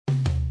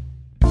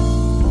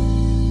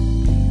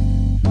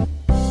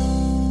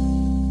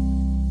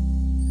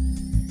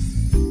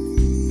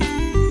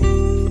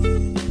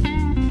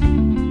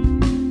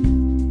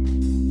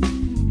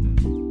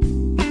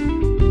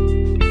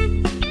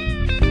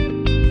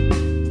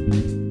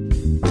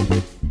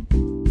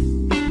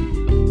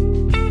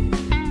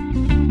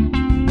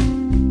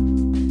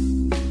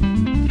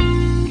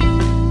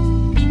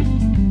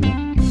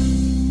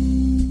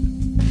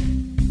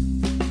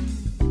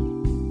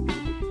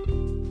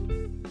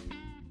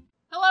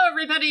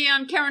everybody,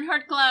 I'm Karen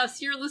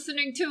Hartglass. You're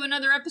listening to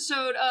another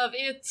episode of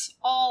It's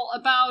All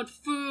About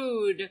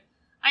Food.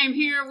 I am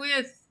here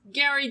with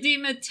Gary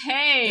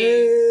DeMattei.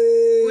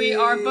 Hey! We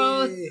are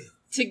both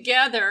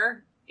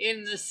together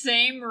in the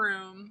same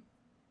room.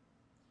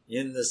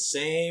 In the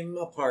same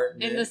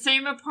apartment. In the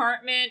same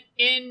apartment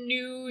in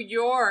New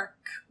York,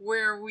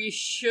 where we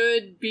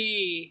should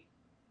be.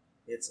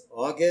 It's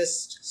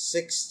August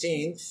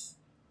 16th,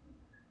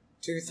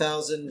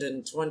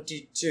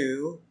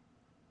 2022.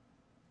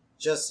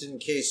 Just in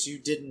case you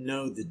didn't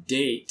know the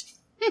date.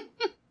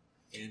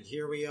 And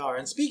here we are.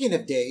 And speaking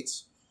of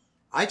dates,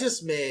 I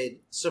just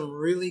made some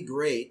really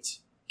great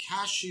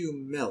cashew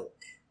milk.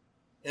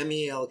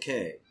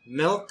 M-E-L-K.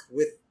 Milk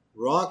with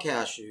raw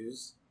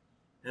cashews.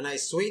 And I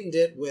sweetened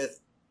it with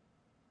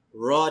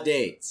raw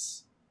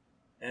dates.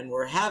 And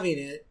we're having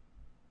it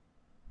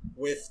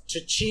with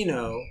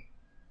Ticino,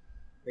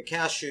 the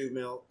cashew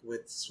milk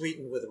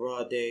sweetened with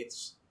raw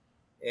dates.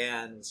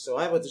 And so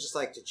I would just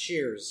like to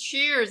cheers.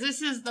 Cheers.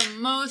 This is the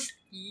most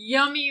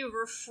yummy,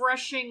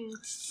 refreshing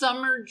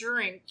summer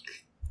drink.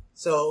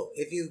 So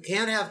if you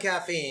can't have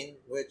caffeine,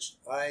 which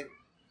I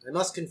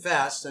must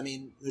confess, I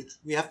mean,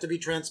 we have to be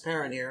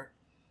transparent here.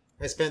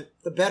 I spent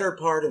the better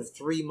part of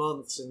 3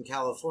 months in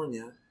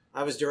California.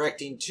 I was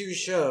directing 2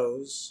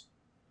 shows,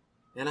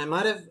 and I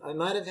might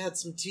have had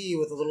some tea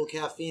with a little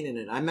caffeine in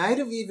it. I might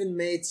have even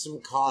made some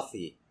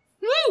coffee.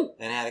 Woo!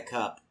 And had a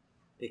cup,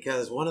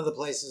 because one of the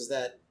places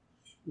that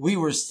we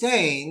were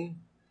staying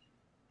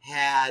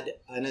had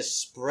an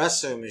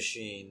espresso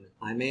machine.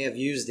 I may have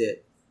used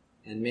it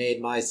and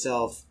made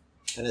myself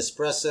an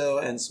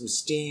espresso and some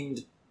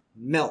steamed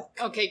milk.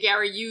 Okay,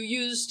 Gary, you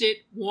used it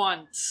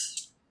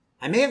once.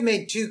 I may have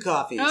made 2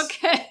 coffees.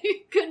 Okay,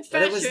 confession.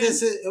 But it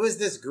was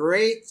this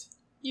great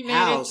You made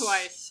house it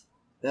twice.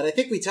 that I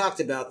think we talked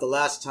about the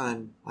last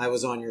time I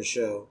was on your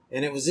show.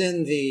 And it was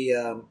in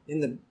the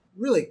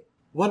really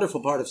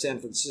wonderful part of San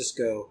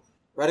Francisco,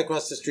 right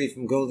across the street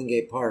from Golden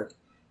Gate Park.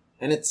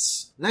 And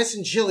it's nice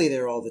and chilly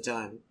there all the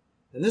time.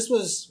 And this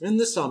was in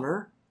the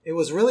summer. It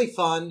was really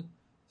fun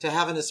to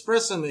have an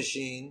espresso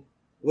machine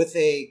with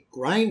a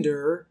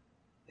grinder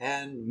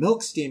and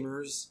milk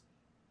steamers.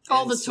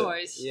 All the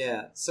toys.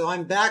 Yeah. So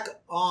I'm back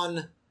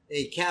on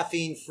a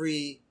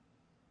caffeine-free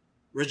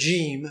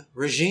regiment.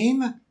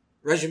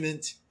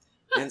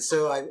 And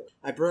so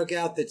I broke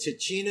out the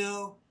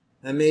Ticino.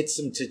 I made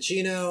some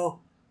Ticino.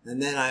 And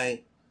then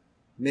I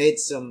made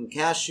some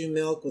cashew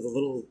milk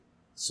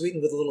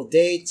sweetened with a little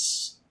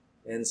dates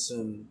and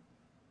some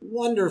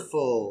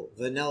wonderful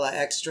vanilla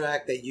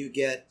extract that you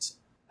get.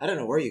 I don't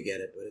know where you get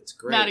it, but it's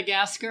great.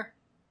 Madagascar.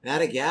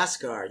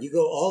 You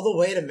go all the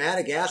way to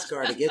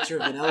Madagascar to get your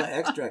vanilla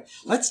extract.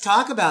 Let's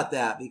talk about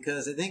that,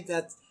 because I think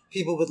that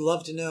people would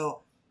love to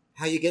know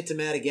how you get to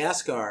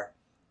Madagascar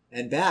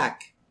and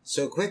back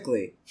so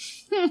quickly.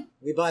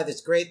 We buy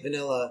this great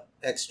vanilla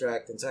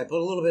extract, and so I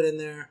put a little bit in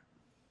there,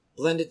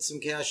 blended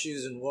some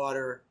cashews and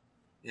water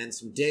and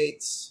some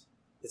dates.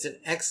 It's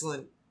an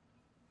excellent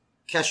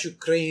cashew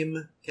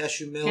milk.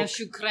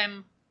 Cashew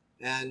creme.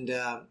 And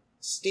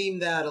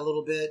steamed that a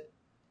little bit,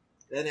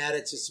 then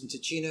added to some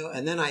Ticino,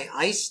 and then I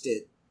iced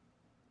it.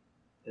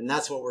 And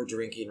that's what we're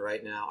drinking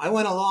right now. I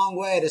went a long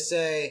way to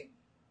say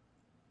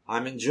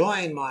I'm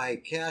enjoying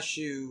my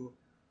cashew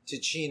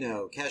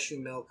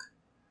milk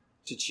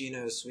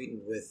Ticino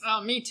sweetened with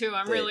Oh, me too.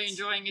 I'm dates. really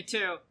enjoying it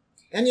too.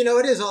 And you know,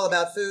 it is all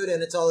about food,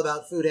 and it's all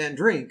about food and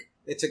drink.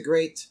 It's a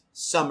great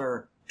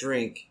summer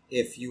drink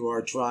if you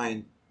are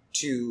trying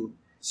to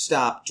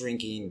stop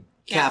drinking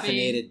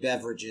caffeinated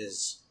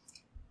beverages,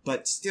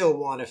 but still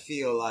want to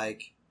feel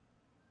like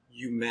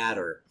you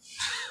matter.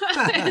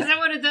 Is that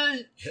what it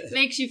does?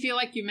 Makes you feel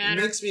like you matter?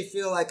 It makes me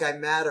feel like I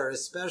matter,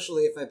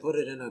 especially if I put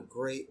it in a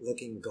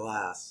great-looking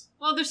glass.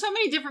 Well, there's so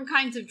many different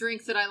kinds of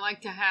drinks that I like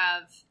to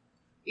have,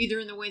 either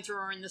in the winter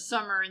or in the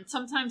summer, and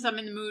sometimes I'm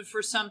in the mood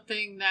for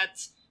something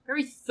that's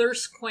very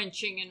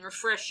thirst-quenching and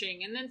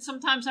refreshing, and then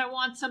sometimes I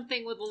want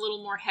something with a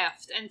little more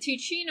heft, and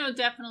Ticino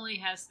definitely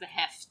has the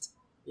heft.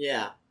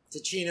 Yeah,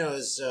 Ticino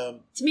is...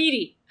 It's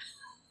meaty.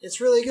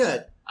 It's really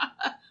good.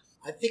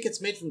 I think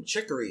it's made from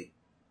chicory.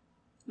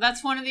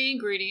 That's one of the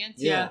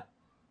ingredients, yeah.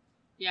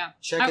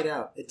 Check it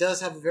out. It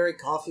does have a very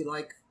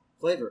coffee-like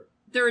flavor.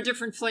 There are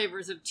different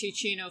flavors of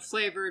Ticino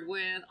flavored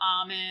with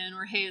almond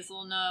or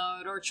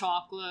hazelnut or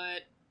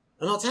chocolate.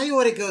 And I'll tell you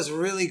what it goes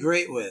really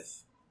great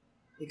with.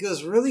 It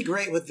goes really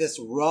great with this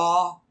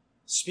raw,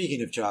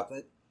 speaking of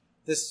chocolate,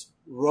 this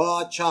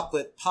raw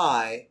chocolate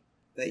pie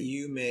that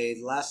you made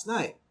last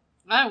night.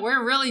 Wow,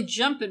 we're really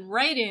jumping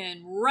right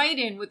in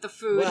with the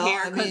food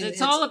here, because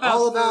it's all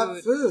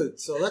about food.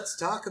 So let's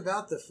talk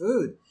about the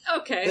food.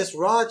 Okay.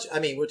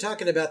 We're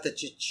talking about the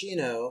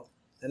Ticino,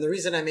 and the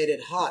reason I made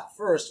it hot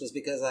first was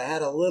because I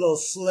had a little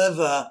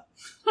sliver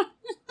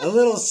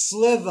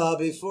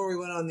before we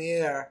went on the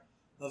air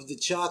of the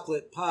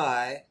chocolate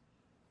pie.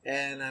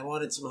 And I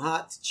wanted some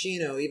hot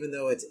Ticino, even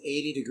though it's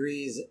 80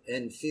 degrees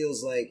and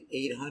feels like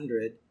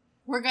 800.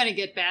 We're going to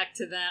get back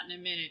to that in a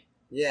minute.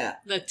 Yeah.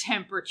 The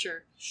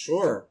temperature.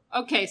 Sure.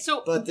 Okay,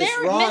 so but this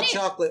raw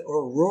chocolate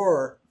or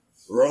raw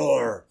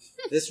Roar.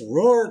 This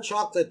Roar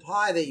chocolate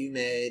pie that you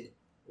made,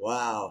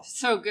 wow.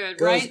 So good,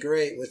 Goes right?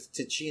 great with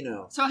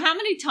Ticino. So how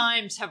many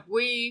times have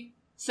we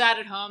sat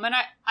at home, and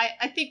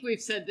I think we've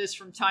said this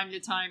from time to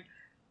time,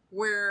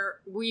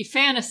 where we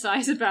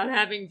fantasize about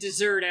having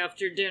dessert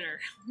after dinner.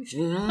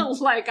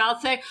 Mm-hmm. Like I'll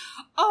say,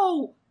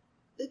 oh,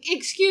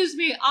 excuse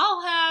me,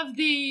 I'll have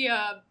the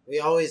I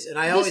always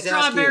ask you,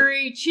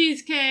 strawberry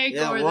cheesecake.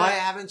 yeah, or why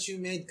haven't you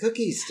made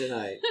cookies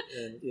tonight?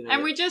 And,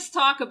 and we just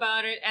talk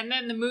about it, and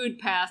then the mood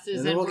passes,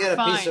 and then we'll we're get a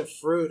fine. piece of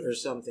fruit or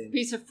something.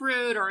 Piece of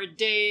fruit or a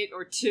date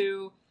or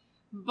two.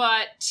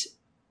 But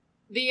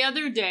the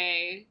other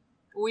day,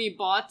 we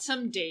bought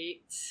some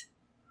dates,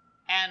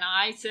 and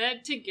I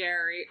said to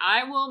Gary,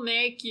 I will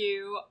make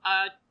you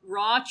a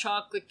raw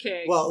chocolate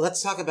cake. Well,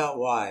 let's talk about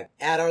why.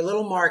 At our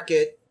little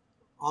market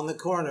on the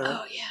corner,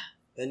 oh, yeah.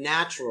 the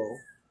Natural,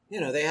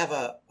 they have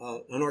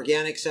an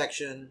organic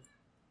section,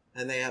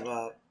 and they have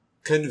a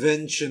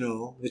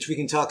conventional, which we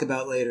can talk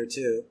about later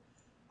too.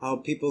 How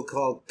people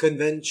call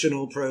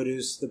conventional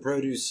produce the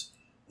produce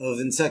of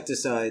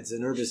insecticides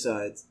and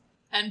herbicides.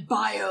 And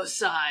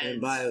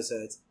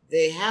biocides.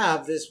 They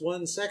have this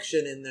one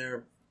section in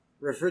their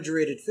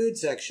refrigerated food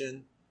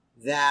section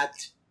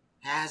that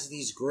has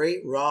these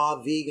great raw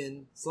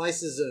vegan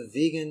slices of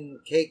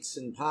vegan cakes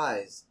and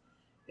pies.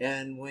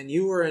 And when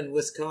you were in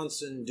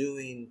Wisconsin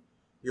doing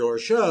your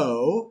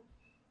show,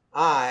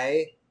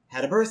 I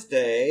had a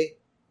birthday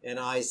and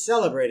I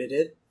celebrated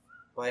it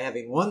by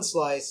having one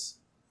slice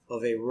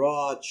of a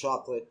raw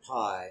chocolate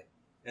pie.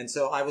 And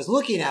so I was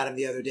looking at him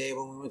the other day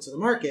when we went to the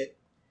market,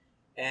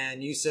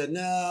 and you said,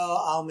 no,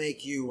 I'll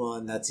make you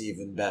one that's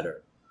even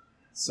better.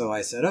 So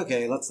I said,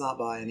 okay, let's not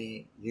buy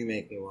any. You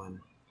make me one.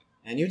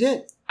 And you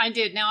did. I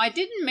did. Now, I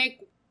didn't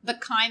make the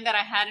kind that I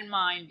had in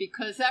mind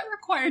because that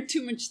required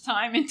too much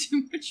time and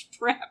too much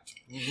prep.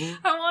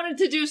 Mm-hmm. I wanted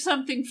to do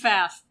something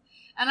fast.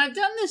 And I've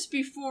done this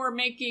before,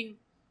 making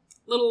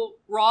little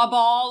raw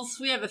balls.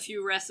 We have a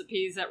few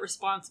recipes at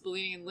Responsible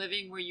Eating and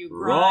Living where you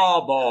grind...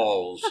 Raw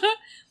balls.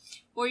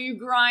 where you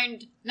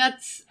grind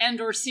nuts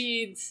and or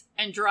seeds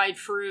and dried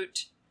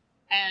fruit,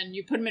 and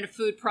you put them in a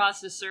food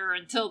processor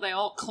until they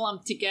all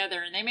clump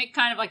together, and they make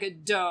kind of like a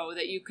dough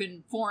that you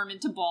can form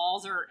into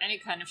balls or any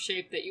kind of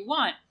shape that you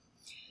want.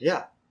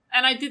 Yeah.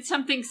 And I did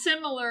something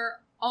similar,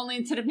 only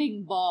instead of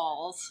making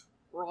balls,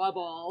 raw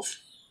balls,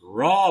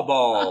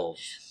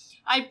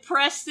 I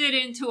pressed it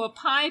into a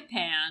pie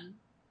pan,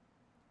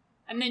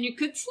 and then you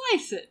could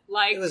slice it.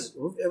 Like It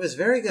was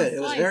very good. It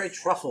was very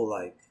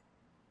truffle-like.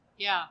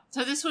 Yeah.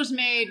 So this was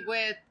made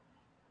with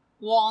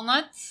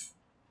walnuts,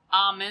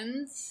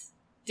 almonds,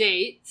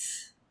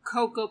 dates,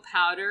 cocoa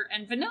powder,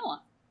 and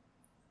vanilla.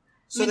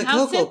 So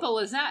how simple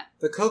is that?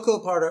 The cocoa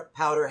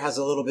powder has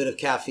a little bit of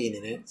caffeine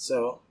in it,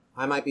 so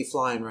I might be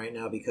flying right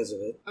now because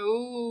of it.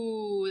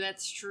 Oh,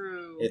 that's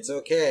true. It's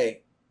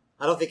okay.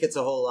 I don't think it's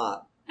a whole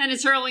lot. And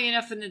it's early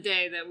enough in the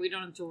day that we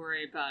don't have to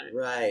worry about it.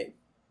 Right.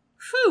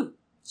 Whew.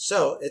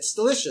 So, it's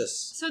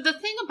delicious. So the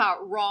thing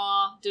about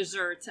raw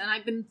desserts, and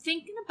I've been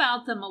thinking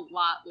about them a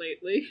lot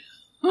lately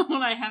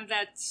when I have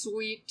that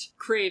sweet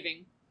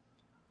craving,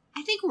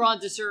 I think raw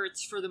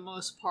desserts, for the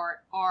most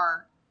part,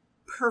 are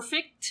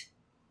perfect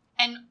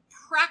and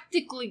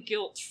practically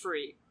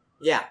guilt-free.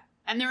 Yeah.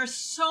 And there are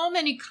so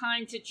many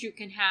kinds that you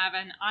can have,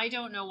 and I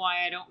don't know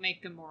why I don't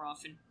make them more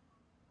often.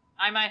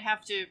 I might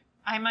have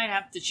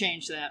to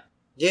change that.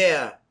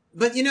 Yeah.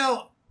 But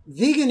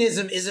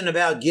veganism isn't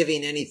about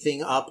giving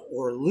anything up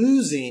or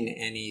losing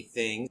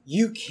anything.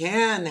 You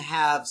can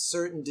have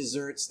certain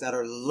desserts that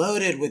are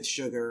loaded with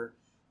sugar,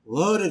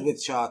 loaded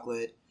with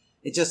chocolate.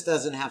 It just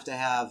doesn't have to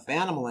have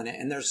animal in it.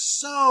 And there's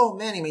so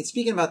many. I mean,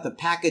 speaking about the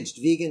packaged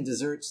vegan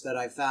desserts that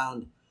I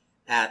found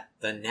at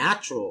the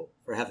Natural,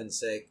 for heaven's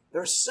sake,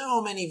 there are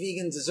so many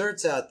vegan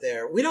desserts out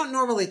there. We don't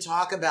normally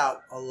talk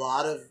about a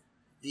lot of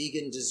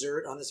vegan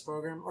dessert on this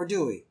program, or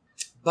do we?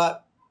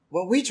 But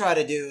what we try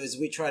to do is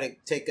we try to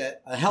take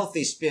a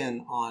healthy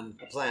spin on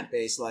a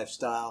plant-based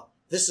lifestyle.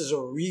 This is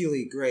a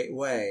really great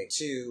way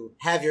to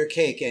have your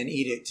cake and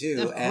eat it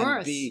too. Of and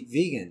course. Be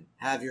vegan.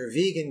 Have your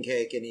vegan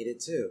cake and eat it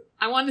too.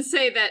 I want to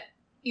say that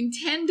in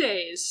 10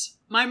 days,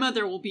 my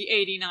mother will be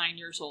 89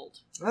 years old.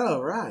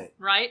 Oh, right.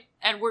 Right?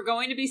 And we're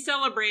going to be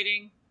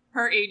celebrating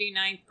her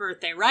 89th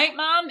birthday. Right,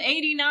 Mom?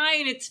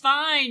 89, it's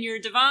fine. You're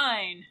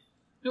divine.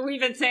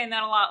 We've been saying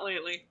that a lot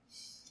lately.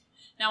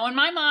 Now, when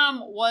my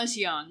mom was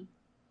young,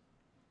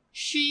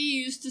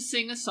 she used to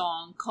sing a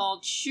song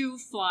called Shoe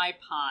Fly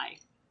Pie.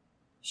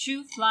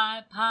 Shoe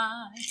fly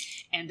pie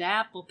and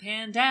apple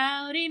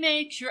pandowdy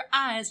makes your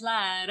eyes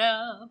light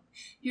up.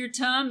 Your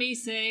tummy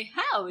say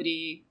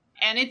howdy.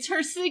 And it's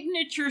her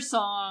signature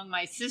song.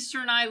 My sister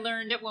and I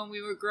learned it when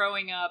we were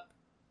growing up.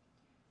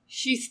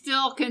 She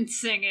still can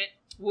sing it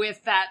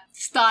with that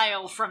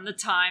style from the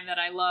time that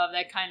I love,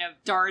 that kind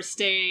of Doris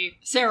Day,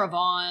 Sarah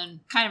Vaughan,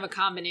 kind of a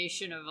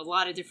combination of a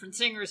lot of different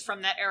singers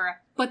from that era.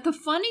 But the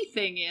funny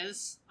thing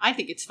is, I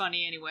think it's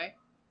funny anyway,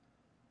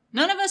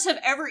 none of us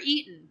have ever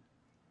eaten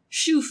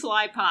shoe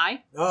fly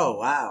pie. Oh,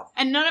 wow.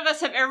 And none of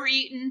us have ever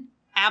eaten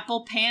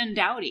apple pan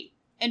dowdy.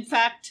 In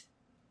fact,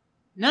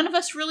 none of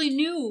us really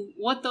knew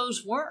what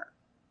those were.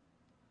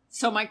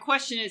 So my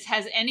question is,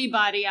 has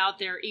anybody out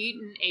there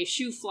eaten a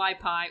shoe fly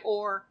pie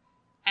or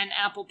an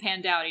apple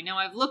pandowdy? Now,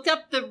 I've looked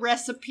up the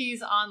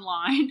recipes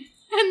online,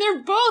 and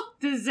they're both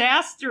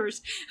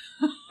disasters.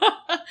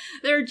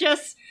 They're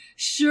just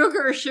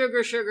sugar,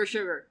 sugar, sugar,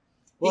 sugar.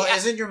 Well,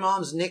 isn't your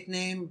mom's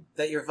nickname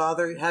that your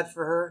father had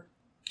for her?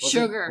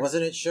 Sugar.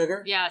 Wasn't it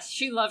Sugar? Yes,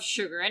 she loves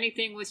sugar.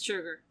 Anything with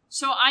sugar.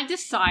 So I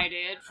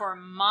decided for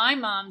my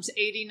mom's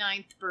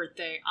 89th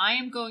birthday, I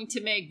am going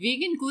to make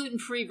vegan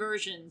gluten-free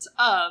versions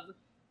of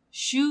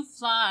shoe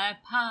fly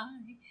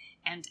pie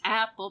and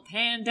apple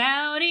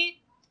pandowdy.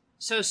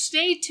 So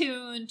stay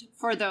tuned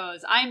for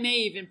those. I may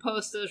even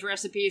post those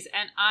recipes,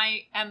 and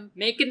I am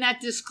making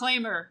that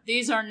disclaimer.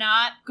 These are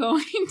not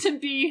going to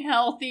be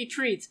healthy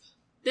treats.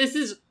 This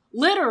is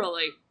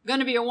literally going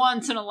to be a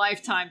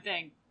once-in-a-lifetime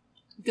thing,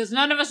 because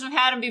none of us have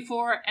had them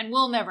before, and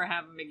we'll never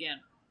have them again.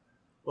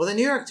 Well, the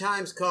New York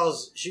Times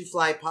calls shoe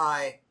fly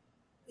pie,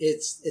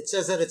 it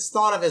says that it's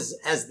thought of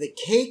as the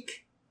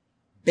cake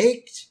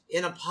baked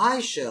in a pie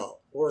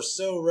shell, or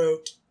so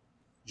wrote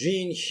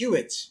Jean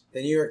Hewitt,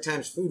 the New York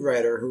Times food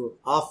writer, who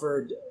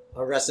offered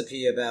a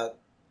recipe about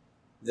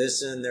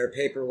this in their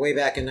paper way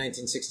back in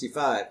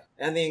 1965.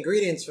 And the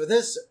ingredients for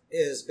this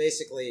is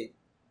basically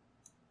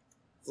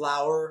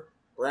flour,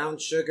 brown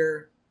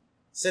sugar,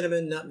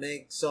 cinnamon,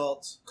 nutmeg,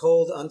 salt,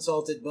 cold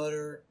unsalted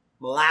butter,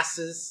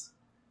 molasses,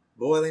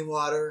 boiling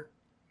water,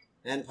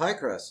 and pie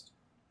crust.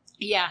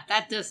 Yeah,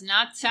 that does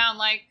not sound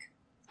like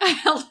a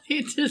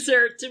healthy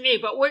dessert to me,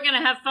 but we're going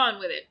to have fun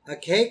with it. A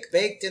cake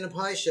baked in a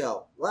pie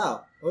shell.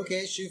 Wow.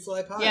 Okay, shoe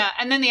fly pie. Yeah,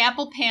 and then the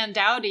apple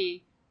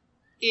pandowdy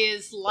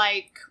is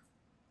like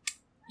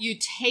you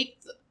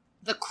take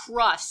the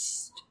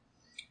crust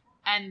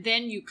and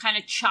then you kind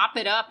of chop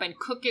it up and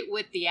cook it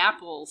with the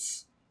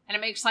apples, and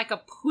it makes like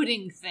a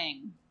pudding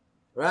thing.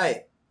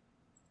 Right.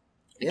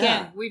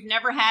 Again, we've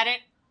never had it,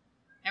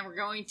 and we're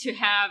going to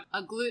have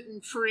a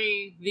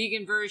gluten-free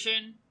vegan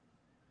version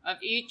of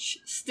each.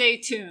 Stay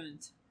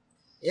tuned.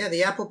 Yeah,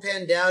 the apple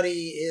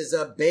pandowdy is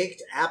a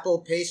baked apple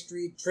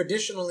pastry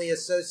traditionally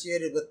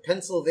associated with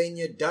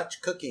Pennsylvania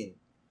Dutch cooking.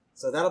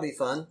 So that'll be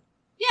fun.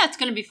 Yeah, it's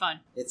going to be fun.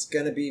 It's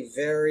going to be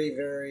very,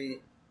 very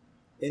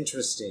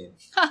interesting.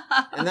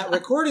 And that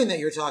recording that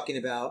you're talking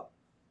about,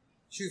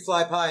 shoe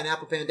fly pie and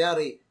apple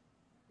pandowdy,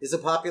 is a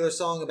popular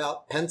song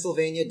about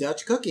Pennsylvania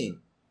Dutch cooking,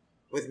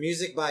 with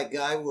music by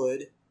Guy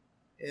Wood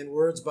and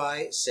words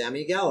by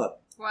Sammy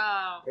Gallup.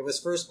 Wow. It was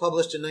first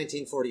published in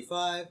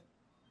 1945.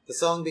 The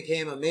song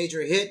became a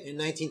major hit in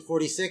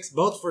 1946,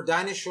 both for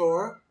Dinah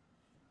Shore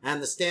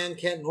and the Stan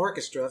Kenton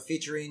Orchestra,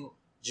 featuring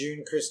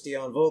June Christy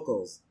on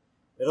vocals.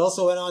 It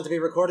also went on to be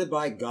recorded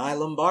by Guy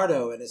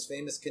Lombardo and his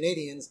famous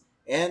Canadians,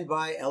 and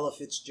by Ella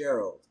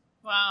Fitzgerald.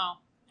 Wow.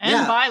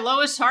 And by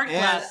Lois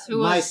Hartglass. And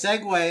my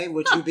segue,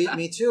 which you beat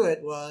me to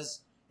it,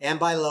 was, and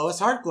by Lois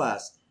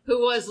Hartglass.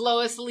 Who was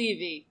Lois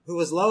Levy. Who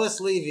was Lois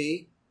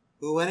Levy,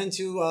 who went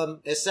into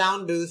a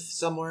sound booth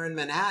somewhere in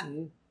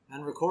Manhattan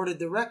and recorded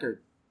the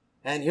record.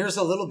 And here's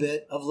a little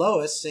bit of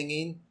Lois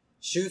singing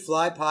Shoe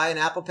Fly Pie and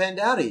Apple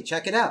Pandowdy.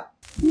 Check it out.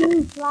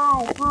 Shoe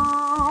fly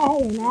pie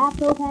and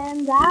apple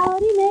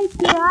pandowdy makes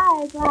your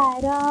eyes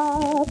light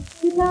up.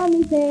 You come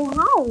and say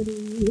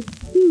howdy.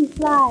 Shoe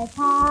fly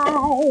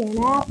pie and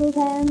apple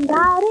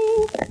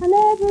pandowdy. I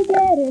never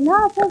get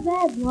enough of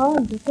that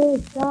wonderful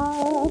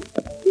stuff.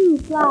 Shoe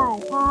fly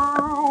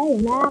pie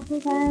and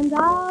apple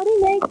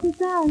pandowdy makes the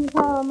sun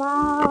come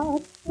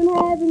out when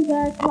heavens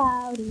are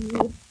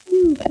cloudy.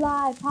 Shoe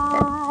fly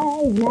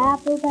pie and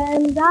apple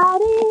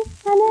pandowdy.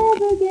 I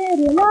never get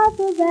enough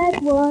of that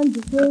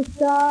wonderful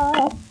stuff.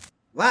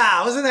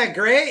 Wow, wasn't that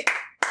great?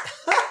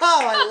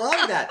 I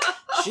love that.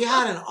 She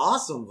had an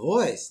awesome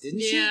voice,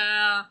 didn't she?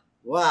 Yeah.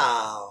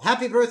 Wow.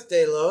 Happy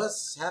birthday,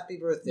 Lois. Happy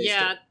birthday.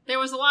 Yeah, there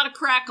was a lot of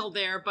crackle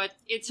there, but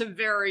it's a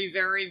very,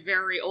 very,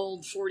 very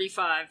old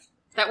 45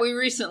 that we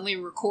recently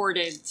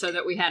recorded so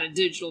that we had a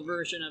digital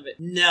version of it.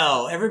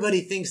 No,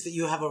 everybody thinks that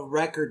you have a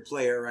record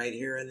player right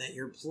here and that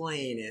you're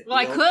playing it. Well,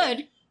 I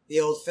could. The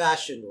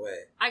old-fashioned way.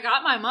 I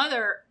got my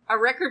mother a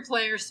record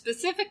player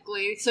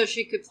specifically so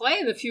she could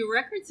play the few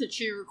records that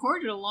she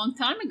recorded a long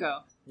time ago.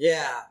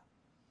 Yeah.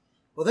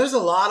 Well, there's a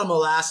lot of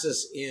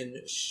molasses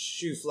in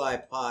shoe fly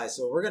pie,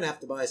 so we're going to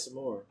have to buy some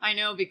more. I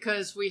know,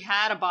 because we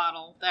had a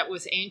bottle that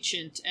was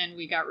ancient and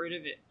we got rid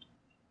of it.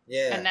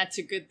 Yeah. And that's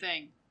a good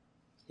thing.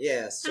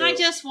 Yeah. So... And I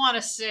just want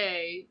to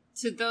say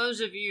to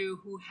those of you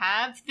who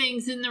have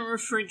things in the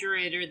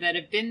refrigerator that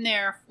have been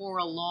there for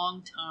a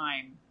long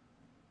time,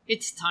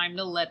 it's time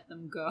to let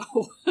them go.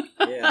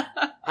 Yeah.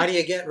 How do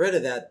you get rid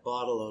of that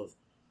bottle of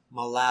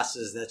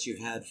molasses that you've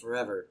had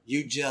forever?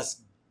 You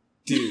just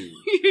do.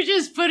 You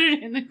just put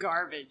it in the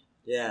garbage.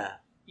 Yeah.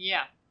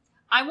 Yeah.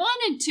 I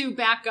wanted to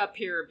back up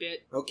here a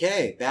bit.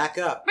 Okay, back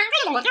up.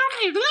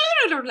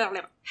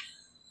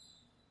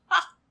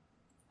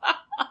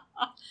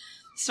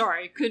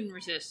 Sorry, I couldn't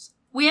resist.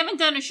 We haven't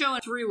done a show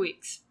in 3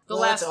 weeks.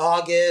 It's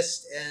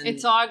August.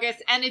 It's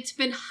August, and it's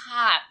been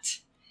hot.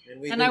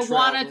 And I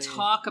want to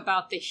talk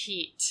about the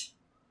heat.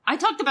 I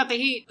talked about the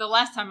heat the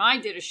last time I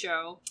did a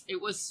show.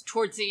 It was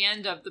towards the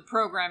end of the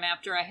program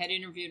after I had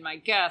interviewed my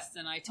guest,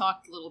 and I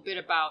talked a little bit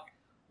about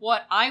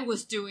what I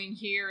was doing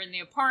here in the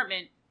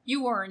apartment.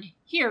 You weren't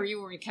here,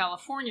 you were in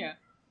California.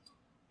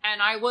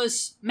 And I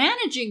was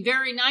managing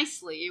very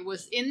nicely. It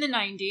was in the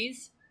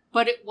 90s,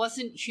 but it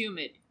wasn't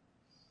humid.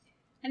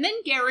 And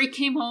then Gary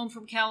came home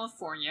from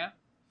California,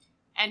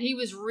 and he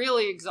was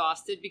really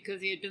exhausted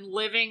because he had been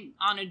living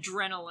on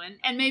adrenaline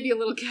and maybe a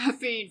little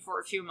caffeine for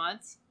a few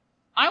months.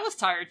 I was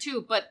tired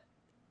too, but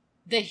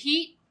the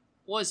heat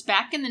was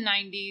back in the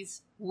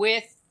 90s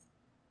with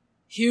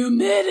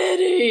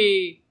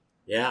humidity.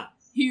 Yeah.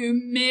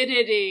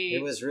 Humidity.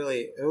 It was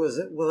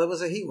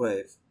a heat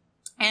wave.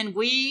 And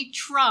we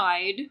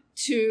tried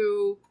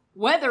to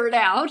weather it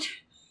out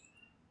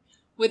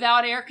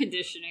without air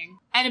conditioning,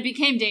 and it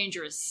became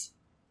dangerous.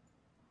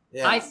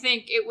 Yeah. I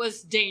think it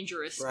was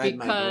dangerous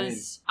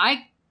because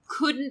I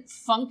couldn't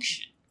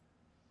function.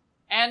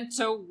 And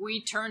so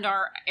we turned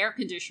our air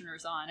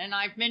conditioners on. And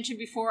I've mentioned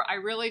before, I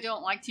really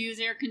don't like to use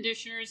air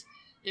conditioners.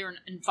 They're an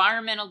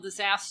environmental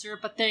disaster,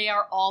 but they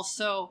are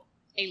also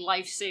a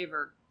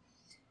lifesaver.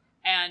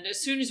 And as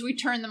soon as we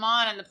turned them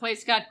on and the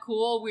place got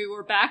cool, we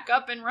were back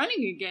up and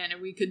running again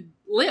and we could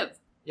live.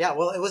 Yeah,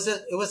 well, it was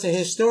a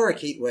historic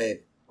heat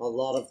wave. A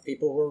lot of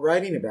people were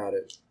writing about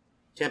it.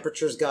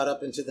 Temperatures got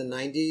up into the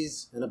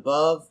 90s and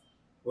above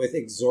with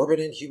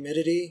exorbitant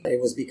humidity.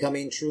 It was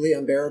becoming truly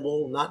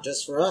unbearable, not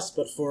just for us,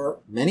 but for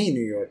many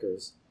New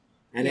Yorkers.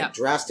 And It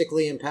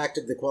drastically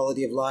impacted the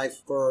quality of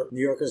life for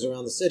New Yorkers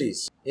around the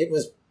cities. It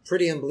was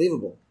pretty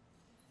unbelievable.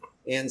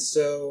 And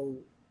so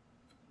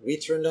we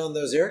turned on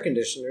those air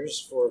conditioners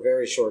for a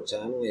very short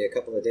time, only a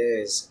couple of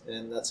days,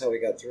 and that's how we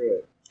got through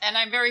it. And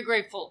I'm very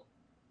grateful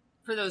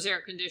for those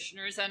air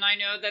conditioners. And I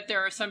know that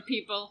there are some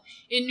people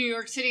in New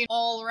York City and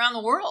all around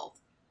the world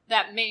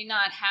that may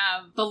not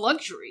have the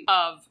luxury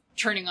of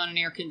turning on an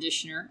air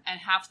conditioner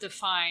and have to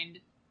find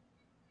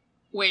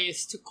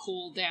ways to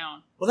cool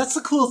down. Well, that's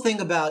the cool thing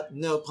about,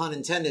 no pun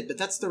intended, but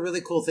that's the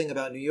really cool thing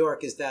about New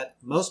York is that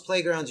most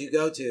playgrounds you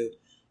go to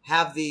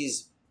have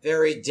these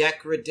very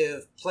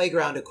decorative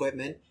playground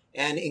equipment,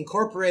 and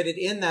incorporated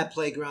in that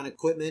playground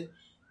equipment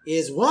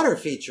is water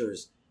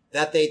features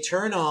that they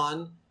turn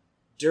on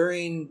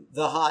during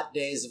the hot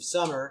days of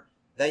summer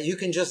that you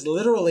can just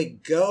literally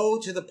go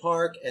to the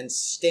park and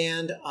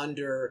stand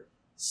under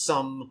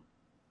some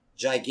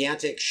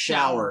gigantic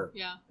shower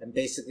and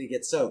basically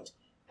get soaked.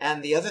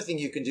 And the other thing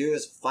you can do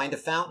is find a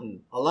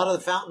fountain. A lot of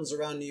the fountains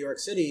around New York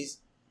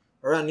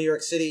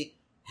City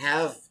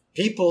have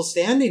people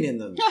standing in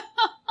them.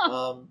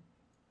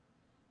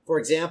 For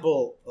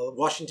example,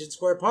 Washington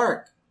Square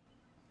Park,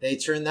 they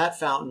turn that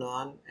fountain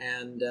on,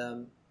 and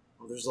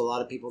there's a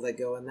lot of people that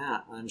go in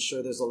that. I'm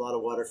sure there's a lot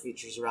of water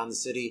features around the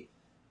city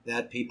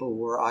that people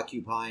were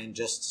occupying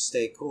just to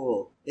stay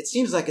cool. It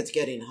seems like it's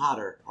getting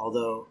hotter,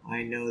 although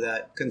I know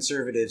that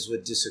conservatives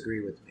would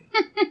disagree with me.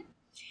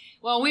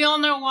 Well, we all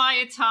know why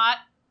it's hot,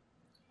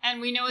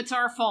 and we know it's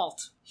our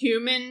fault.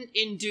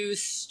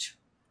 Human-induced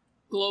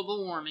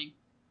global warming.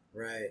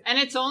 Right. And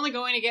it's only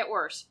going to get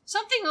worse.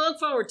 Something to look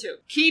forward to.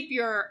 Keep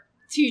your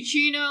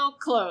Ticino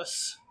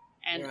close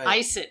and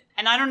ice it.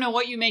 And I don't know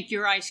what you make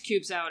your ice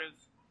cubes out of,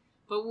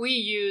 but we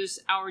use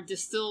our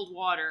distilled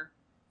water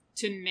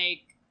to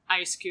make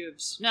ice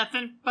cubes.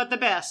 Nothing but the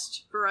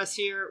best for us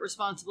here at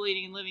Responsible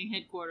Eating and Living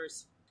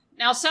headquarters.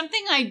 Now,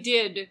 something I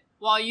did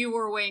while you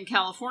were away in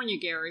California,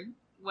 Gary,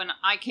 when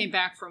I came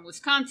back from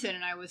Wisconsin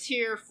and I was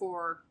here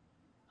for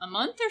a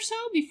month or so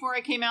before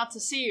I came out to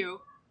see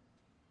you,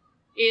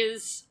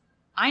 is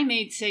I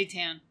made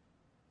seitan.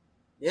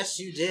 Yes,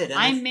 you did.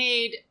 I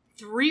made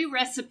 3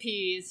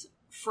 recipes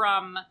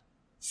from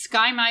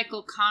Sky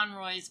Michael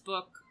Conroy's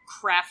book,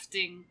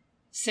 Crafting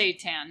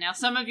Seitan. Now,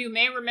 some of you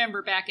may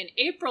remember back in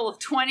April of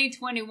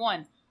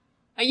 2021,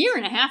 a year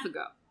and a half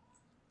ago,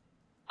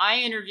 I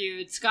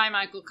interviewed Sky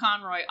Michael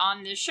Conroy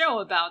on this show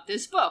about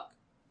this book.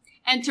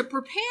 And to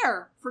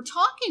prepare for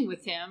talking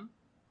with him,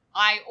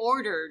 I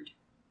ordered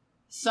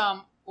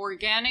some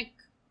organic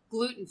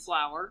gluten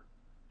flour,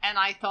 and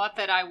I thought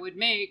that I would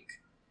make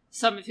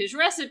some of his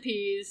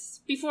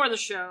recipes before the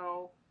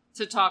show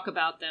to talk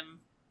about them.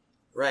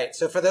 Right.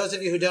 So for those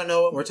of you who don't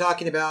know what we're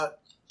talking about,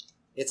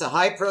 it's a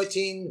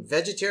high-protein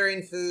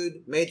vegetarian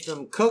food made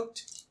from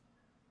cooked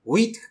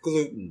wheat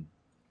gluten.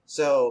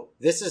 So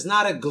this is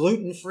not a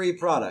gluten-free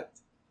product.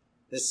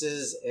 This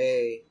is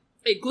a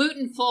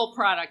gluten-full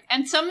product.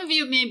 And some of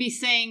you may be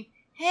saying,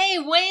 hey,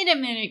 wait a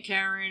minute,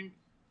 Karen.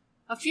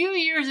 A few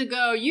years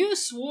ago, you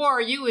swore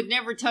you would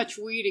never touch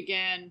wheat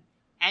again.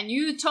 And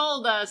you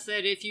told us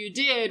that if you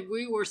did,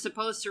 we were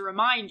supposed to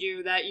remind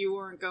you that you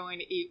weren't going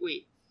to eat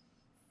wheat.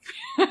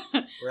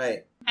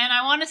 Right. And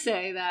I want to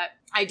say that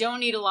I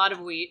don't eat a lot of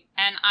wheat.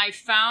 And I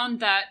found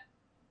that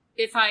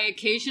if I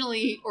occasionally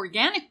eat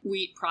organic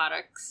wheat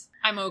products,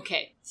 I'm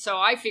okay. So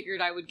I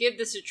figured I would give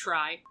this a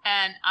try.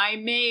 And I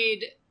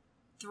made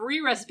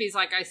 3 recipes,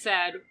 like I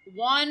said.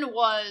 One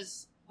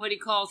was what he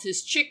calls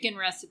his chicken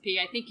recipe.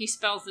 I think he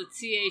spells it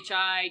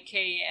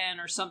CHIKN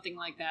or something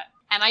like that.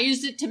 And I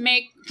used it to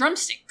make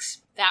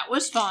drumsticks. That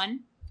was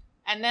fun.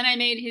 And then I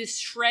made his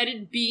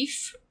shredded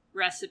beef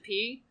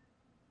recipe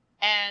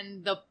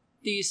and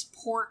these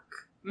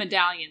pork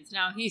medallions.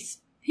 Now,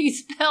 he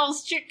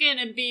spells chicken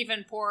and beef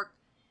and pork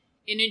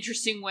in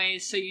interesting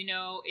ways, so you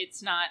know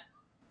it's not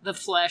the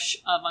flesh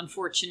of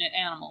unfortunate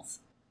animals.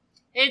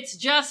 It's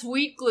just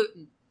wheat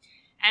gluten.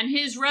 And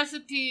his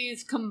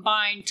recipes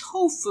combine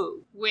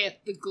tofu with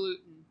the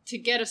gluten to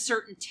get a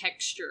certain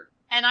texture.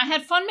 And I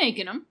had fun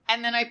making them,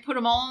 and then I put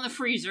them all in the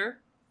freezer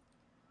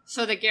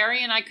so that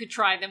Gary and I could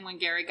try them when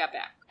Gary got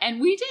back.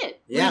 And we did.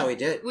 Yeah, we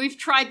did. We've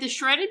tried the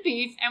shredded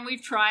beef, and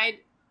we've tried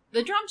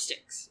the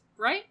drumsticks,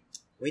 right?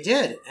 We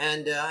did.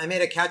 And I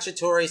made a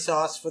cacciatore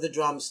sauce for the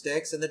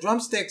drumsticks. And the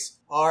drumsticks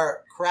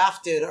are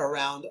crafted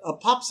around a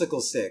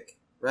popsicle stick,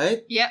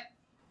 right? Yep.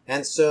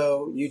 And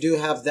so you do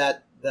have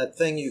that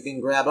thing you can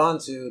grab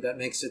onto that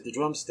makes it the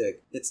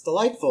drumstick. It's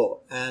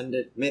delightful. And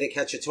it made a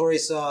cacciatore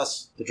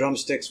sauce. The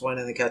drumsticks went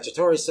in the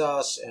cacciatore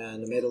sauce,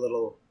 and it made a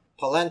little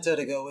polenta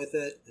to go with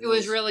it. It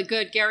was really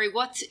good. Gary,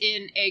 what's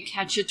in a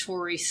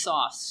cacciatore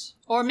sauce?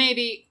 Or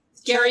maybe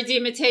Gary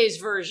DiMatteis's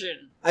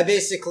version. I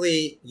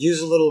basically use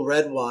a little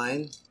red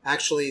wine,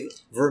 actually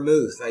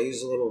vermouth. I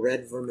use a little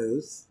red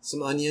vermouth,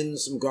 some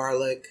onions, some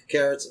garlic,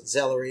 carrots,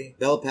 celery,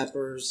 bell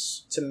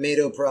peppers,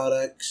 tomato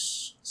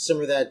products,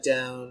 simmer that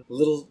down, a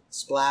little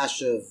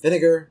splash of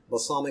vinegar,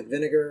 balsamic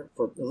vinegar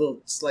for a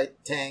little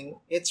slight tang.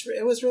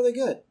 It was really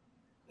good.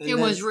 It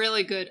was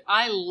really good.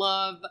 I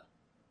love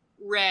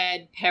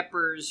red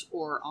peppers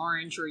or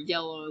orange or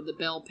yellow, the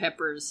bell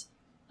peppers.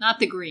 Not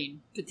the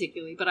green,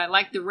 particularly, but I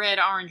like the red,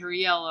 orange, or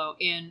yellow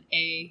in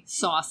a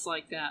sauce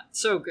like that.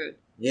 So good.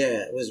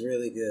 Yeah, it was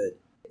really good.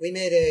 We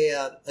made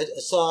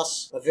a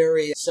sauce, a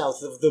very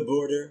south of the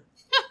border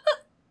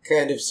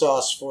kind of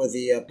sauce for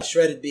the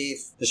shredded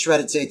beef, the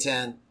shredded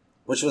seitan,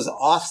 which was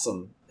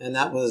awesome. And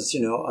that was,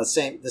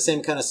 the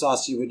same kind of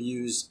sauce you would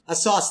use. A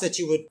sauce that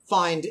you would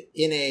find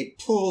in a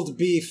pulled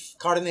beef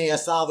carne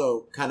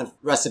asado kind of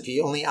recipe,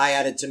 only I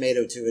added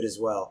tomato to it as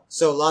well.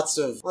 So lots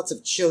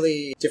of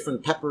chili,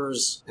 different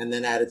peppers, and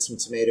then added some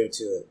tomato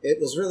to it.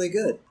 It was really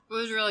good. It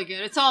was really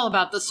good. It's all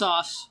about the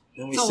sauce.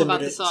 And we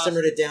simmered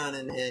it down,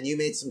 and you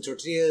made some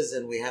tortillas,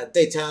 and we had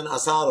seitan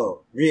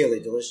asado.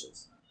 Really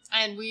delicious.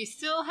 And we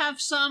still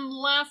have some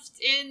left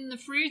in the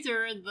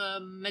freezer, the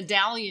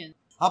medallion.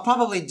 I'll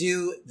probably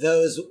do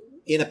those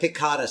in a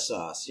piccata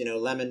sauce,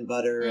 lemon,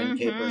 butter, and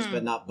capers,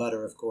 but not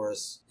butter, of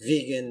course.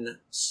 Vegan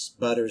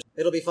butters.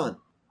 It'll be fun.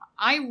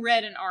 I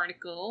read an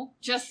article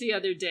just the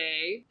other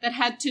day that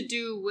had to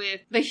do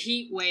with the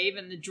heat wave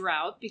and the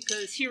drought,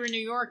 because here in New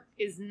York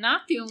is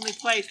not the only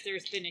place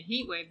there's been a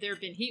heat wave. There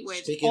have been heat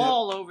waves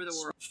all over the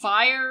world.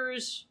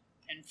 Fires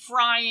and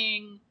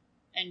frying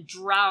and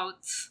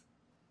droughts.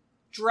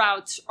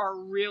 Droughts are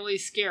really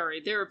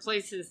scary. There are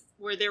places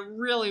where they're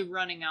really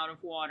running out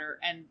of water,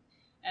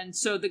 and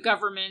so the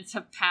governments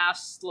have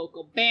passed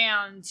local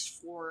bans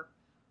for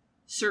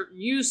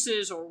certain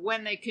uses or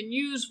when they can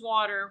use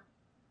water.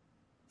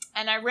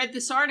 And I read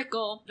this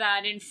article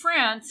that in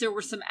France there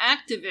were some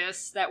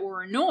activists that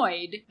were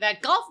annoyed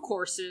that golf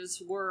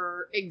courses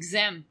were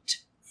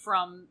exempt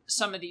from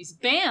some of these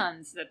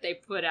bans that they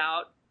put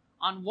out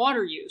on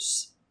water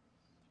use.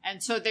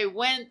 And so they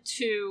went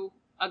to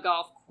a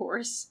golf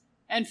course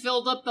and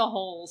filled up the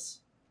holes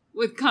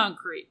with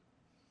concrete.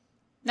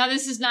 Now,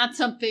 this is not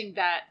something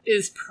that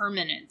is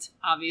permanent.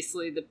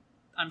 Obviously,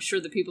 I'm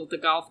sure the people at the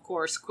golf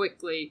course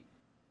quickly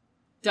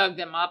dug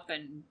them up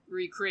and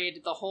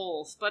recreated the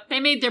holes, but they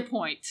made their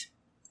point.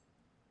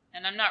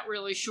 And I'm not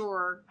really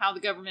sure how the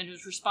government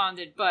has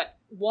responded, but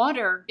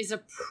water is a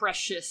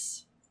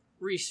precious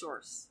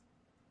resource.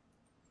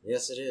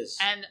 Yes, it is.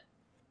 And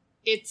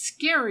it's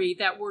scary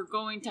that we're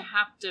going to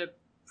have to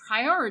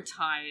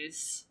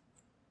prioritize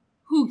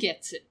who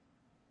gets it.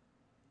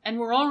 And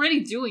we're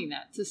already doing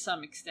that to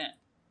some extent.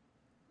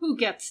 Who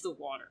gets the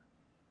water?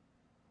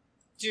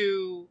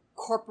 Do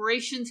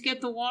corporations get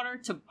the water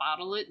to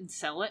bottle it and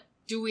sell it?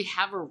 Do we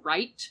have a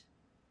right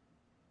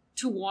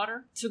to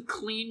water, to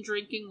clean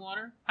drinking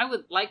water? I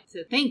would like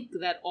to think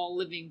that all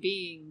living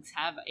beings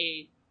have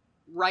a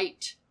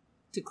right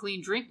to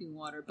clean drinking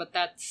water, but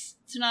it's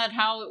not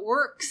how it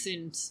works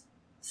in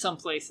some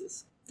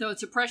places. So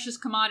it's a precious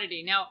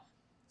commodity. Now,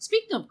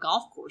 speaking of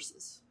golf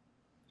courses,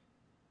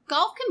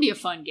 golf can be a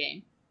fun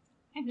game.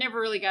 I've never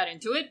really got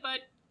into it, but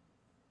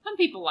some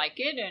people like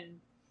it, and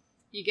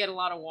you get a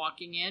lot of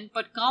walking in.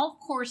 But golf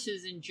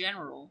courses in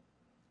general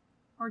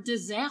are a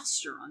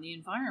disaster on the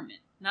environment.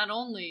 Not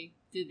only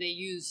do they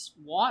use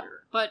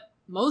water, but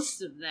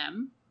most of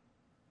them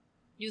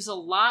use a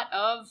lot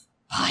of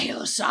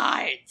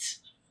biocides,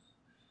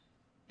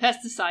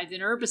 pesticides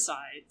and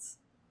herbicides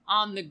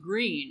on the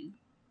green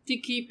to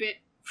keep it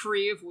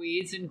free of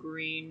weeds and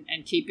green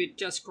and keep it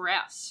just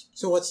grass.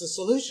 So what's the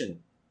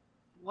solution?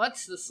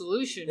 What's the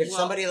solution? If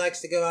somebody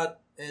likes to go out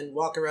and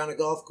walk around a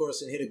golf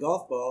course and hit a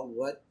golf ball,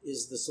 what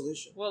is the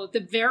solution? Well, at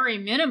the very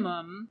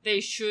minimum,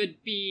 they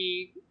should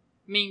be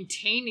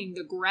maintaining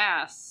the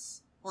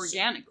grass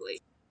organically.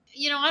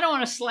 I don't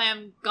want to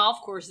slam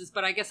golf courses,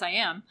 but I guess I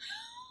am.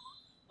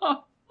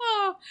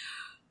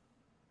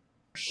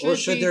 Or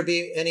should there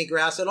be any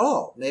grass at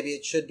all? Maybe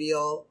it should be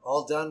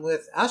all done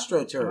with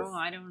AstroTurf. Oh,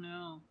 I don't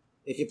know.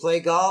 If you play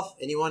golf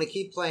and you want to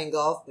keep playing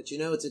golf, but you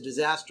know it's a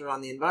disaster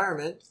on the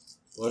environment,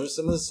 what are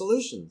some of the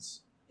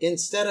solutions?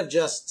 Instead of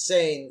just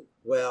saying,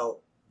 well,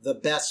 the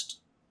best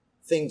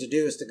thing to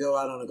do is to go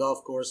out on a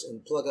golf course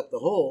and plug up the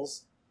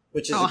holes,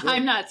 which is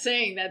I'm not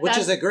saying that. Which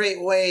is a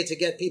great way to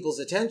get people's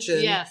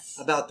attention Yes.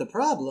 about the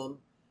problem.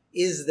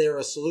 Is there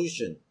a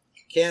solution?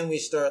 Can we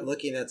start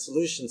looking at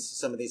solutions to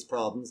some of these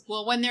problems?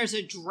 Well, when there's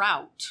a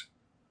drought,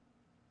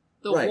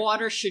 the Right.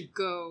 water should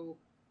go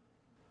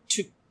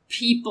to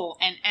people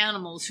and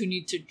animals who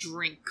need to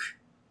drink,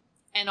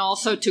 and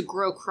also to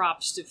grow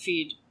crops to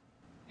feed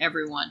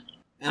everyone.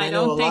 And I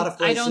know a lot of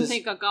places, I don't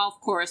think a golf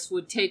course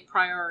would take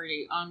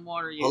priority on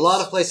water use. a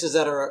lot of places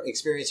that are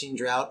experiencing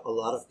drought, a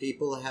lot of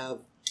people have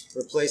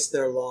replaced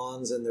their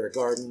lawns and their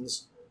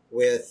gardens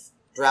with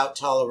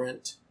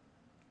drought-tolerant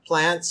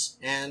plants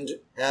and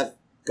have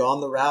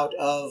gone the route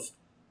of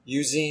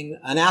using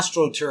an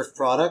AstroTurf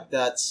product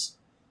that's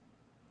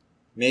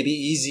maybe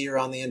easier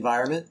on the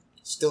environment,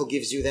 still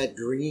gives you that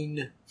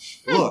green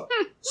look.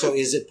 So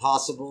is it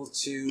possible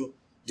to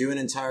do an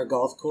entire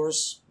golf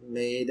course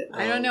made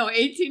I don't know,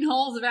 18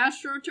 holes of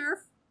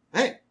AstroTurf?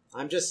 Hey,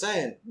 I'm just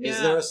saying, is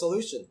Yeah. there a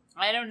solution?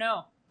 I don't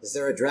know. Is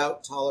there a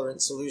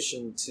drought-tolerant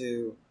solution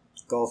to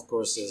golf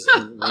courses?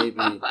 And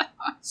maybe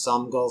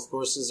some golf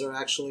courses are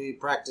actually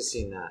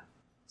practicing that.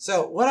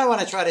 So what I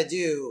want to try to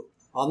do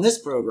on this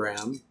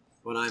program,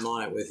 when I'm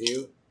on it with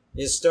you,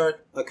 is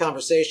start a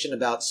conversation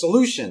about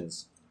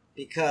solutions.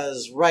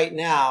 Because right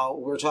now,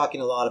 we're talking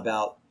a lot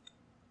about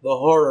the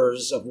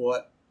horrors of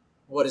what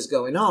is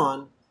going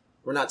on.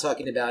 We're not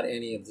talking about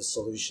any of the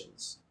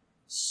solutions.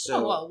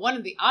 So, Well, one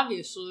of the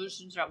obvious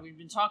solutions that we've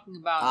been talking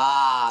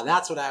about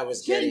that's what I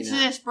was getting since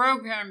at. this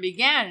program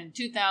began in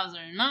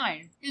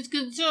 2009 is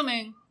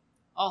consuming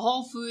a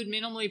whole food,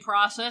 minimally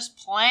processed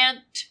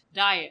plant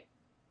diet.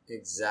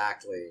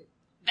 Exactly.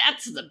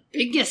 That's the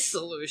biggest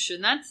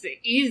solution. That's the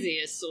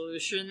easiest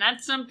solution.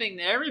 That's something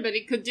that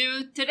everybody could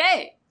do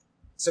today.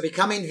 So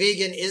becoming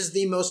vegan is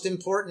the most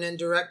important and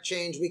direct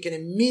change we can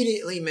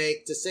immediately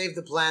make to save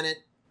the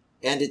planet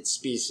and its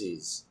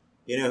species.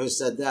 You know who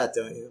said that,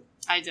 don't you?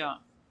 I don't.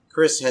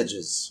 Chris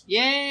Hedges.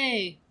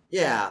 Yay!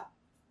 Yeah.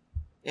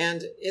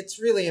 And it's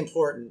really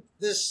important.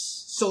 This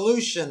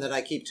solution that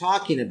I keep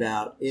talking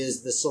about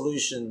is the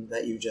solution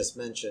that you just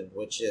mentioned,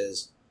 which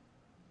is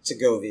to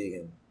go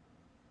vegan.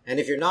 And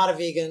if you're not a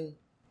vegan,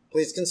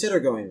 please consider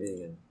going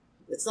vegan.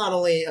 It's not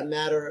only a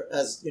matter,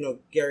 as you know,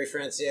 Gary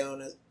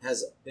Francione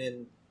has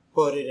been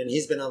quoted, and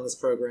he's been on this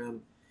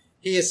program.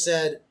 He has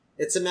said,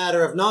 it's a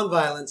matter of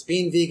nonviolence.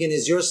 Being vegan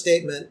is your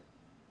statement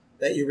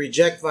that you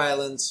reject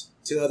violence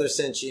to other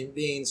sentient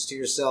beings, to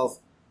yourself,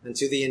 and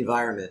to the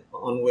environment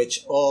on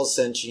which all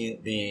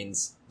sentient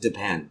beings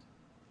depend.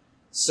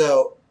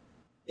 So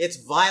it's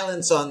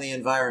violence on the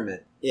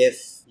environment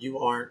if you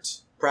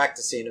aren't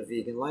practicing a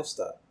vegan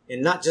lifestyle.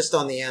 And not just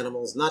on the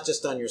animals, not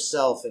just on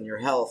yourself and your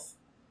health,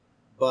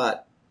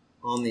 but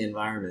on the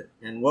environment.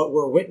 And what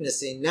we're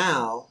witnessing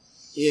now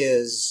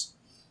is,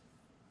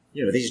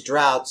 you know, these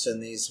droughts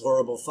and these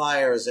horrible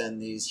fires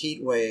and these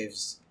heat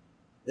waves.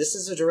 This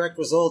is a direct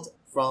result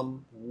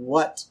from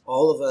what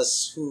all of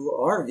us who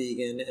are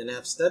vegan and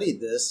have studied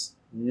this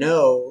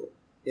know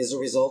is a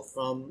result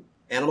from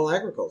animal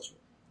agriculture.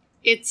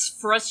 It's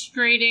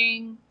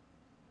frustrating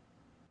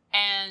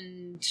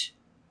and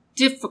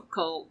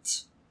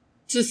difficult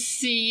to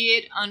see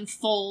it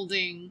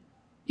unfolding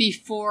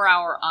before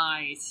our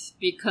eyes,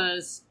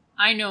 because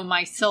I know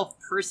myself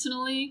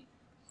personally,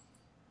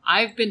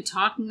 I've been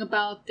talking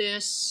about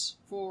this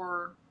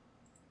for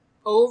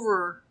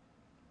over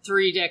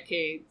 3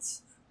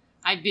 decades.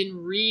 I've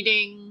been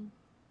reading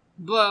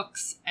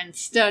books and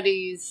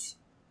studies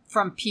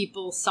from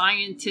people,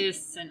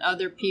 scientists and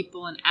other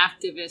people and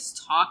activists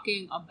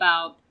talking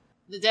about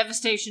the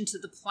devastation to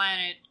the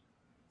planet,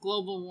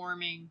 global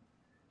warming,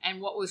 and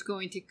what was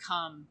going to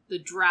come, the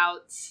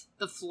droughts,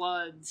 the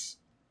floods,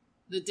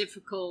 the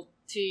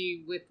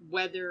difficulty with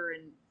weather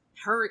and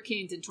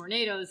hurricanes and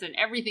tornadoes, and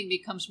everything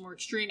becomes more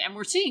extreme. And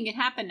we're seeing it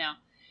happen now.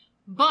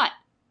 But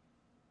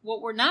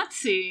what we're not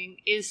seeing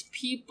is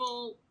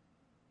people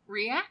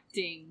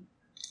reacting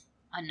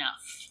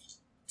enough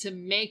to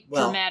make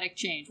dramatic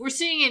change. We're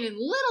seeing it in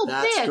little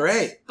bits,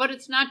 great. But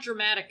it's not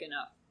dramatic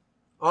enough.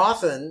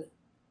 Often,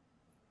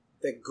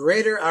 the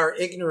greater our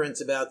ignorance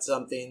about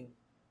something,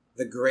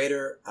 the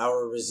greater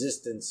our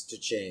resistance to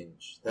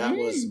change. That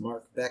was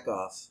Mark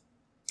Beckoff.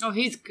 Oh,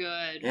 he's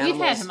good. Animals.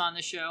 We've had him on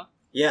the show.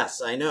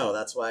 Yes, I know.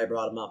 That's why I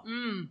brought him up.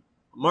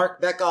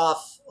 Mark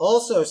Beckoff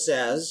also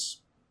says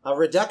a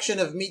reduction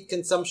of meat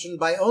consumption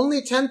by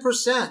only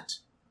 10%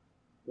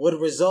 would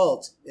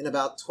result in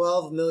about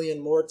 12 million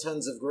more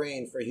tons of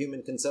grain for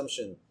human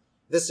consumption.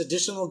 This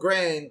additional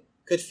grain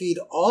could feed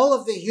all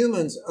of the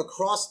humans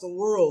across the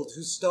world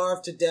who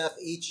starve to death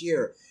each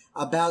year.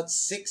 About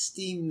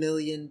 60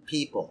 million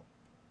people.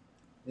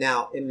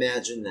 Now,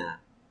 imagine that.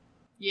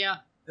 Yeah.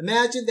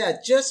 Imagine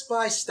that just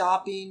by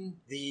stopping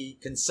the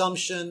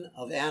consumption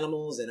of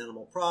animals and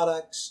animal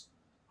products,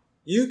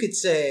 You could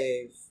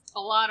save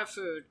A lot of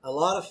food. a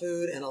lot of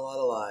food and a lot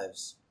of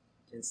lives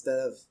instead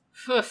of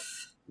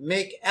Poof.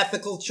 make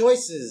ethical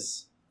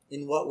choices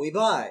in what we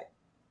buy,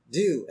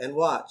 do, and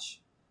watch.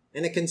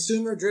 In a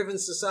consumer-driven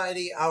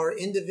society, our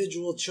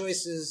individual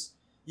choices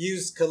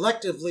used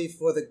collectively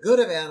for the good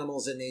of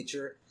animals and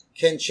nature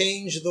can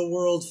change the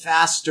world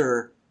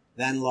faster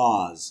than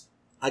laws.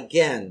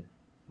 Again,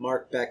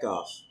 Mark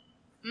Bekoff.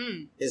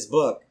 His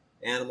book,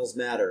 Animals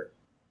Matter.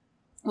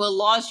 Well,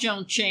 laws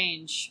don't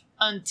change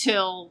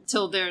until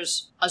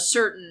there's a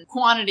certain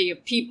quantity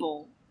of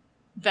people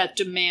that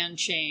demand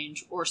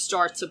change or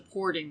start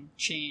supporting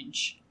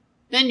change.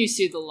 Then you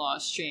see the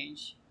laws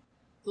change.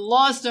 The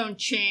laws don't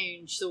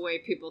change the way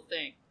people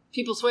think.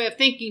 People's way of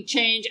thinking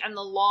change and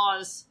the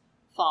laws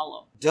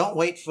follow. Don't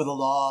wait for the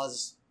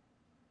laws.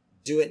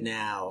 Do it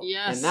now.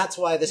 Yes. And that's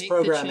why this Make the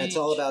program, it's change.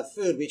 all about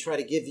food. We try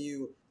to give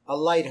you a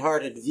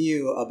lighthearted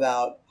view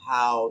about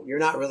how you're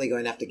not really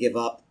going to have to give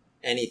up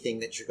anything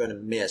that you're going to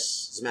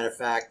miss. As a matter of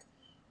fact,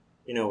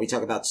 we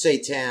talk about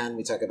seitan,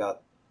 we talk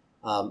about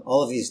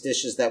all of these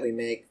dishes that we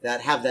make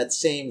that have that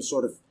same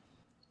sort of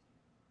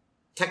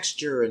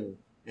texture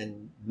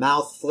and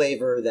mouth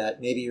flavor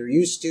that maybe you're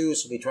used to.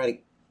 So we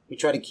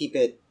try to keep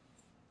it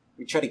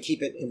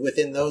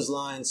within those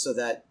lines so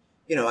that,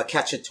 a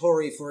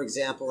cacciatore, for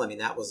example, I mean,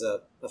 that was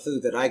a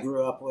food that I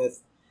grew up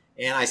with.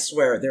 And I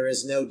swear there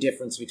is no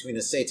difference between a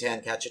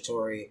seitan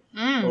cacciatore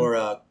or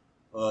a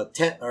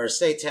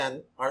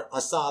seitan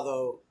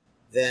asado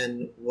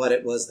than what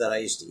it was that I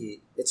used to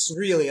eat. It's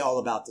really all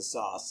about the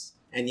sauce.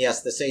 And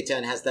yes, the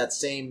seitan has that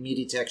same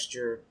meaty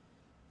texture,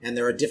 and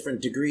there are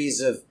different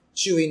degrees of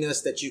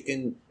chewiness that you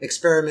can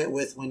experiment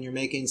with when you're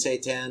making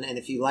seitan. And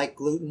if you like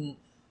gluten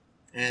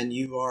and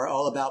you are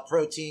all about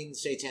protein,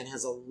 seitan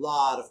has a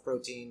lot of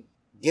protein.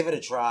 Give it a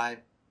try.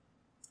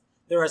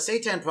 There are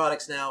seitan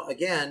products now,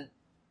 again,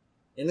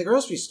 in the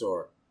grocery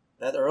store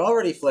that are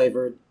already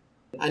flavored.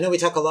 I know we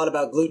talk a lot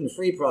about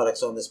gluten-free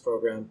products on this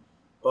program,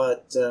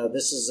 but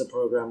this is a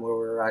program where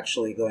we're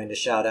actually going to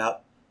shout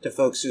out to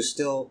folks who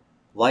still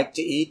like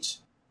to eat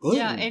gluten.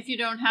 Yeah, if you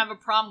don't have a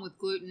problem with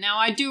gluten. Now,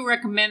 I do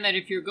recommend that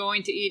if you're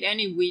going to eat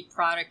any wheat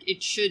product,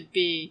 it should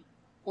be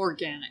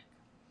organic.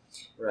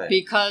 Right.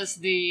 Because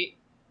the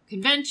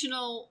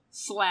conventional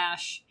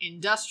 /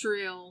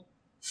 industrial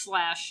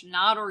 /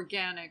 not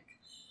organic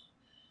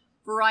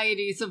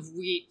varieties of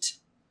wheat,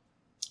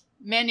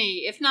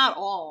 many, if not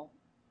all,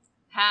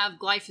 have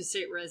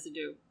glyphosate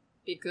residue.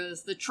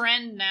 Because the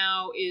trend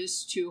now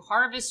is to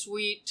harvest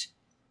wheat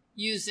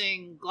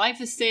using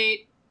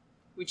glyphosate,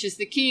 which is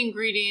the key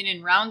ingredient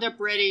in Roundup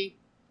Ready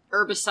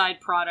herbicide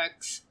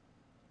products.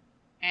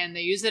 And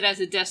they use it as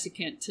a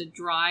desiccant to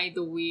dry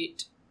the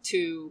wheat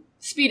to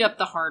speed up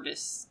the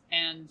harvest.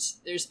 And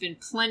there's been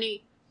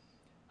plenty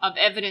of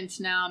evidence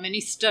now,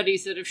 many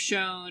studies that have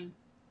shown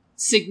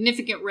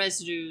significant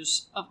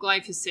residues of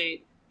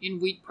glyphosate in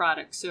wheat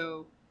products.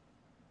 So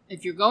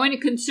if you're going to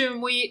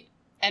consume wheat,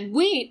 and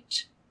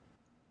wheat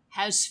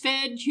has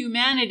fed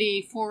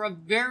humanity for a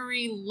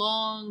very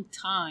long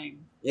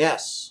time.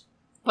 Yes.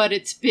 But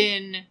it's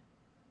been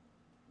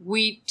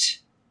wheat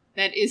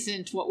that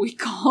isn't what we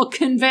call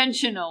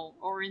conventional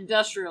or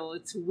industrial.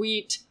 It's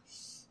wheat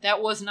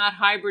that was not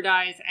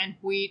hybridized and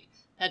wheat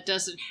that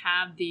doesn't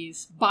have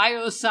these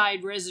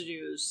biocide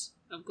residues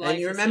of glyphosate. And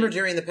you remember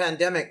during the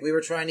pandemic, we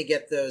were trying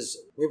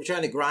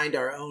to grind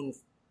our own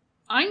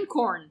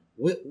einkorn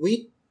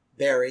wheat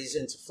berries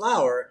into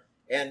flour,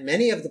 and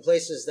many of the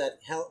places that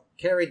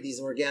carried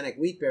these organic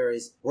wheat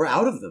berries were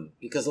out of them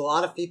because a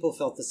lot of people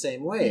felt the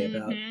same way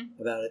about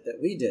it that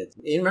we did.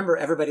 You remember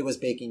everybody was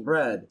baking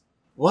bread.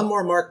 One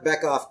more Mark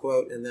Bekoff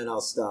quote, and then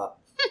I'll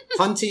stop.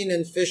 Hunting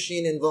and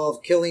fishing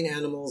involve killing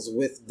animals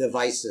with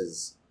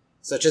devices,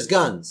 such as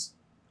guns,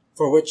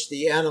 for which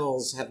the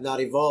animals have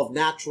not evolved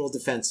natural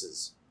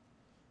defenses.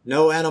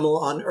 No animal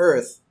on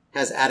Earth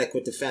has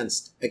adequate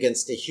defense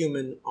against a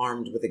human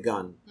armed with a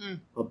gun,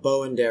 a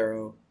bow and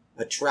arrow,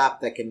 a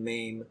trap that can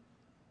maim,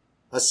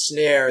 a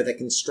snare that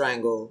can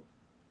strangle,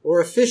 or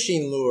a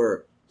fishing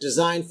lure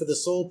designed for the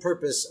sole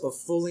purpose of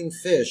fooling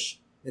fish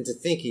into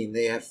thinking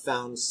they have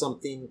found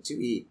something to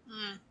eat.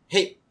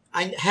 Hey,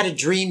 I had a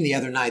dream the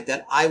other night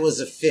that I was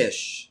a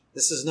fish.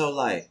 This is no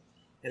lie.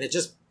 And it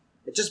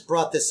just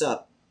brought this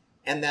up.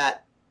 And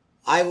that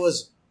I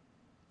was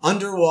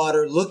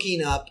underwater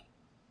looking up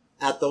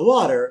at the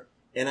water,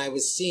 and I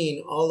was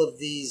seeing all of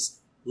these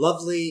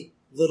lovely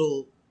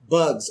little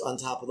bugs on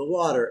top of the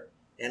water.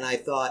 And I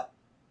thought,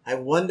 I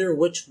wonder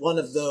which one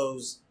of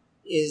those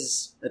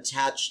is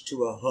attached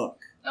to a hook.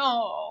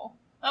 Oh,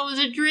 that was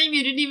a dream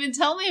you didn't even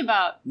tell me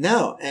about.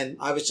 No, and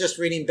I was just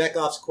reading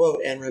Bekoff's quote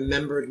and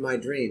remembered my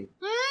dream.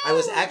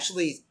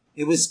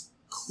 It was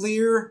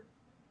clear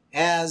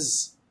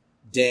as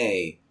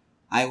day.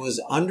 I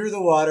was under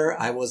the water,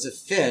 I was a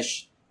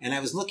fish, and I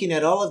was looking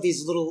at all of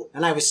these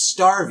and I was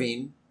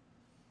starving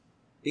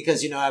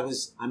because,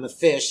 I'm a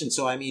fish, and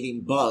so I'm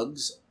eating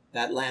bugs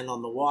that land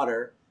on the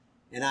water.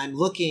 And I'm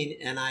looking,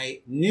 and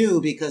I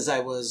knew because I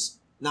was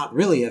not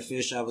really a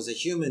fish, I was a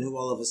human who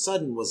all of a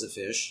sudden was a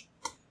fish.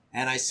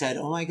 And I said,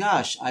 oh my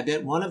gosh, I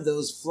bet one of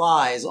those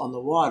flies on the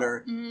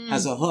water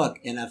has a hook.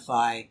 And if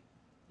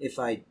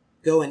I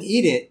go and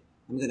eat it,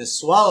 I'm going to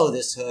swallow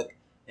this hook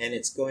and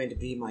it's going to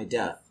be my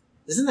death.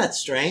 Isn't that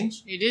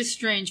strange? It is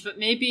strange, but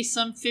maybe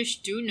some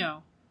fish do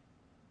know.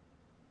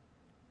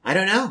 I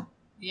don't know.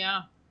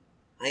 Yeah.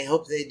 I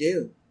hope they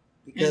do.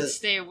 Because and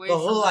stay away the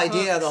from whole the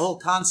idea, hooks. the whole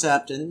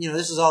concept, and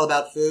this is all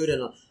about food,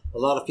 and a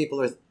lot of people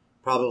are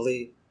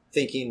probably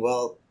thinking,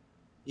 well,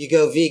 you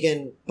go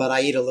vegan, but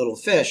I eat a little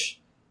fish.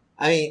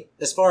 I mean,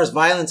 as far as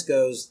violence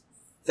goes,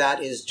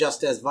 that is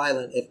just as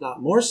violent, if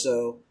not more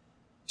so,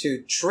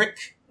 to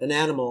trick an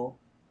animal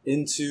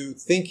into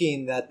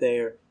thinking that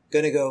they're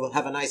going to go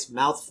have a nice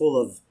mouthful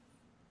of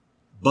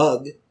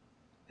bug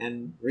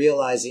and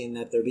realizing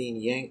that they're being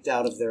yanked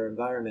out of their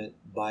environment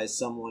by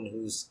someone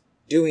who's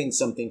doing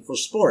something for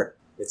sport.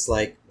 It's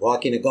like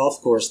walking a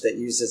golf course that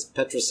uses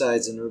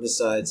pesticides and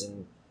herbicides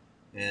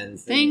and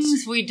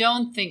things we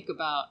don't think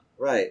about.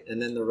 Right,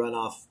 and then the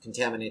runoff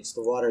contaminates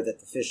the water that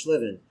the fish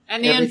live in.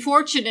 And the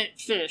unfortunate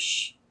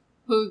fish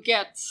who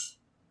gets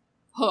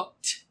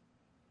hooked,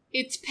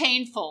 it's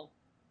painful.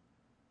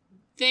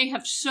 They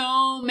have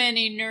so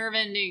many nerve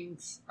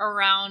endings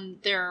around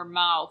their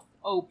mouth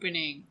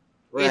opening.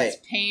 Right.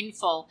 It's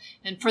painful.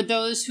 And for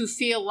those who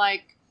feel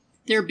like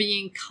they're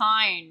being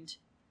kind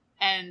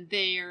and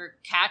they're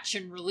catch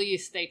and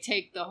release, they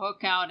take the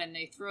hook out and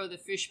they throw the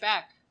fish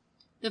back.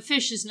 The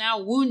fish is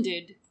now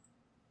wounded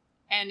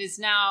and is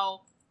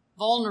now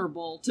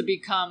vulnerable to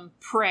become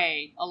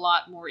prey a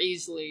lot more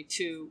easily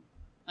to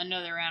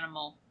another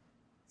animal.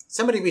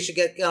 Somebody we should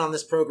get on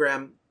this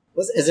program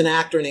is an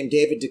actor named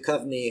David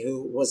Duchovny,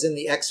 who was in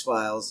the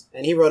X-Files,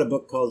 and he wrote a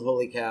book called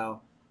Holy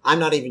Cow. I'm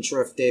not even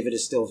sure if David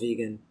is still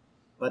vegan,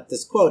 but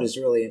this quote is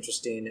really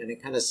interesting, and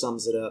it kind of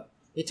sums it up.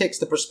 He takes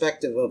the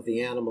perspective of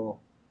the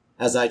animal,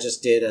 as I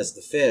just did as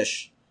the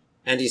fish,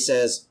 and he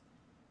says,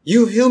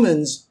 "You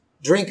humans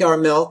drink our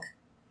milk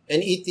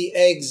and eat the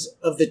eggs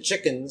of the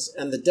chickens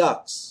and the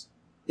ducks.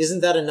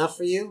 Isn't that enough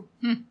for you?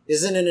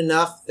 Isn't it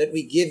enough that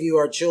we give you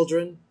our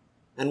children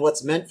and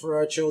what's meant for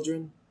our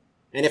children?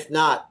 And if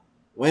not,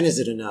 when is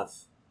it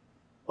enough?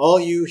 All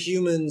you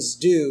humans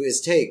do is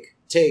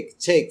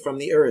take from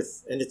the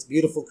earth and its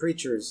beautiful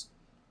creatures.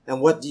 And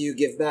what do you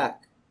give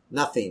back?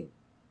 Nothing.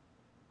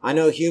 I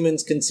know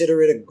humans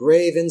consider it a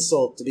grave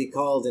insult to be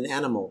called an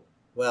animal.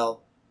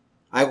 Well,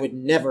 I would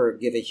never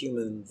give a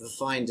human the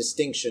fine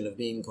distinction of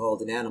being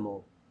called an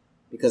animal,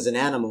 because an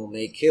animal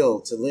may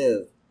kill to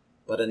live,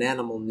 but an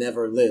animal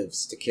never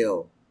lives to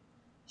kill.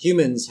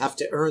 Humans have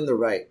to earn the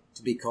right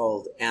to be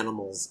called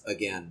animals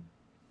again."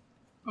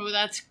 Oh,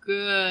 that's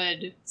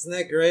good. Isn't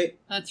that great?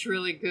 That's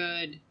really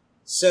good.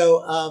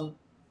 So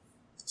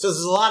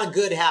there's a lot of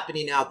good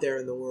happening out there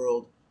in the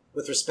world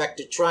with respect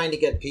to trying to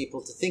get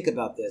people to think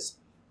about this.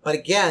 But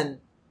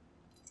again,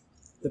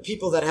 the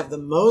people that have the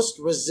most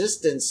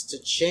resistance to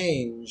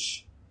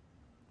change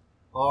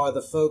are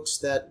the folks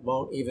that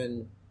won't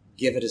even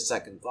give it a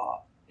second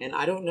thought. And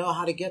I don't know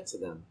how to get to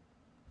them.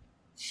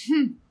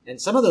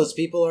 And some of those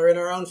people are in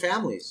our own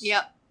families.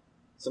 Yep.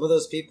 Some of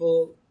those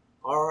people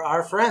are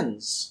our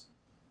friends.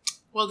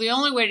 Well, the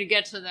only way to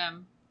get to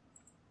them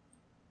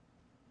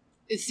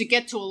is to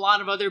get to a lot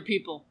of other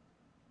people.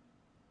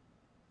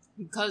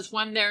 Because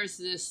when there's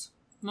this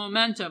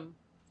momentum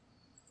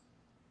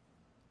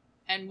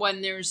and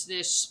when there's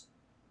this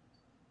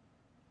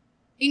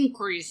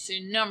increase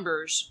in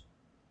numbers,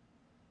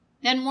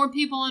 then more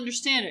people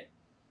understand it.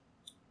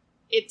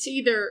 It's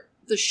either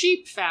the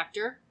sheep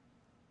factor,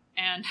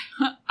 and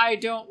I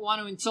don't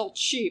want to insult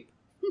sheep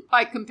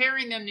by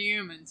comparing them to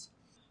humans,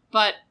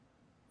 but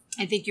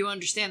I think you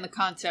understand the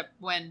concept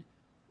when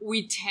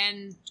we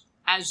tend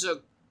as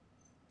a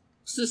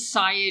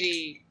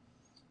society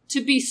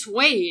to be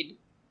swayed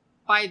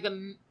by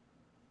the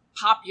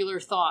popular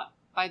thought,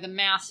 by the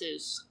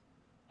masses.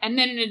 And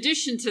then in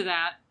addition to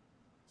that,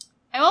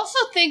 I also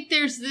think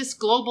there's this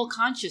global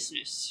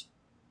consciousness.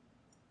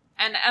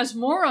 And as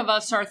more of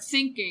us are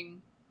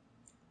thinking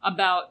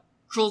about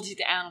cruelty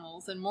to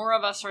animals, and more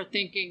of us are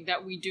thinking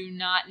that we do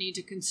not need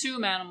to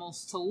consume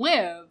animals to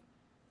live,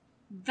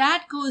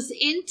 that goes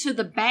into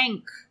the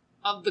bank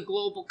of the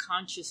global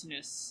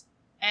consciousness,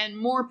 and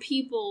more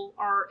people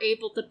are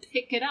able to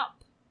pick it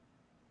up.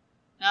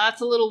 Now,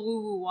 that's a little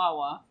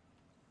woo-woo-wah-wah.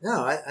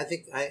 No, I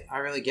think I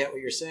really get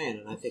what you're saying,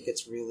 and I think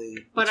it's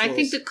really... But I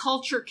think the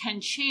culture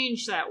can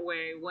change that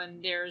way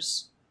when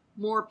there's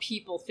more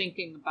people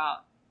thinking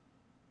about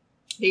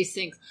these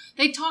things.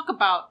 They talk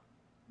about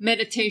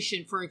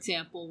meditation, for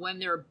example, when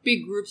there are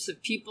big groups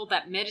of people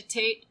that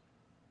meditate,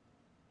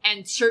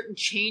 and certain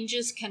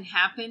changes can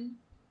happen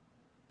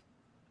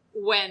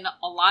when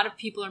a lot of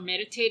people are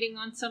meditating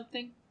on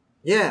something.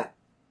 Yeah.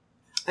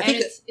 I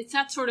think it's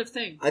that sort of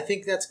thing. I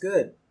think that's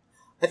good.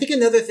 I think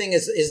another thing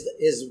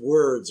is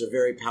words are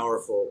very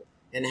powerful,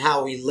 and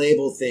how we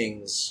label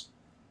things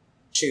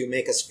to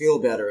make us feel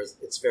better.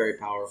 It's very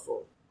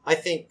powerful. I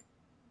think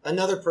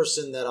another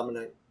person that I'm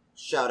going to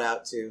shout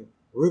out to,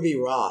 Ruby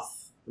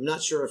Roth. I'm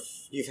not sure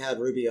if you've had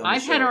Ruby on the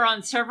I've show. had her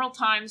on several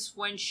times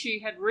when she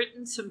had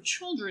written some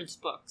children's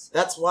books.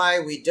 That's Why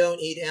We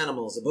Don't Eat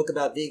Animals, a book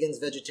about vegans,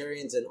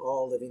 vegetarians, and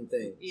all living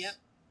things. Yep.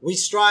 We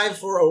strive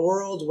for a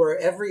world where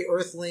every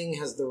earthling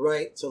has the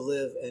right to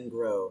live and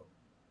grow.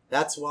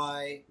 That's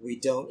why we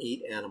don't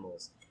eat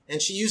animals.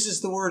 And she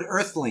uses the word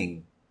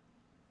earthling.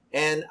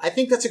 And I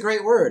think that's a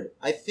great word.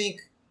 I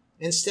think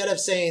instead of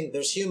saying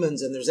there's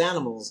humans and there's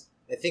animals,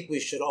 I think we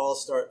should all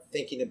start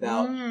thinking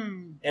about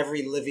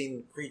every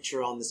living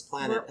creature on this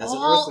planet as an earthling.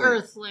 We're all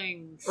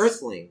earthlings.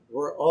 Earthling.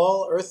 We're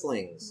all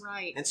earthlings.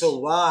 Right. And so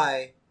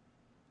why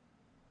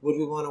would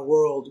we want a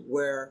world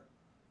where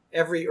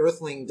every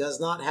earthling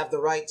does not have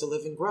the right to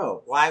live and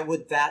grow? Why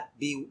would that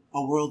be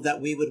a world that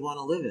we would want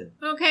to live in?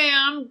 Okay,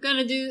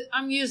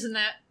 I'm using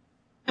that.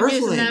 I'm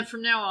Earthling. using that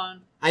from now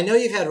on. I know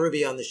you've had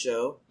Ruby on the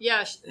show.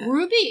 Yeah,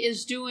 Ruby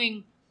is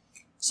doing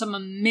some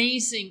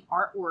amazing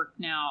artwork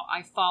now.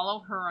 I follow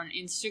her on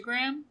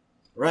Instagram.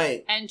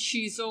 Right. And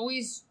she's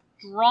always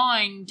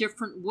drawing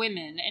different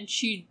women. And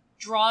she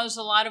draws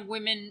a lot of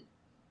women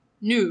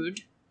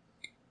nude.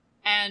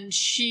 And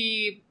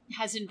she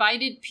has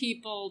invited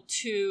people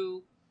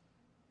to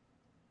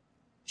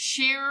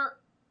share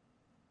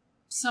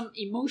some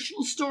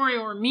emotional story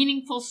or a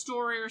meaningful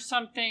story or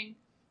something.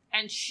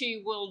 And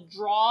she will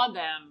draw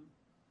them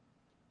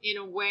in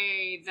a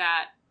way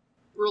that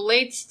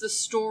relates the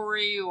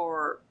story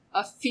or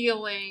a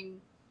feeling.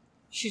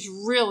 She's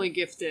really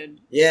gifted.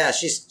 Yeah,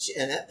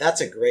 and that's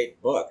a great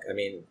book. I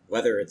mean,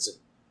 whether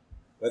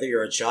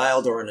you're a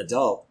child or an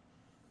adult,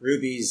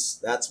 Ruby's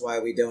That's Why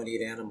We Don't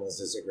Eat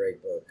Animals is a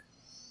great book.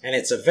 And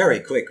it's a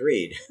very quick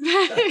read.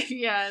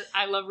 Yeah,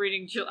 I love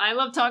reading. I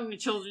love talking to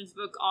children's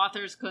book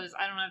authors because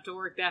I don't have to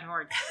work that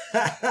hard.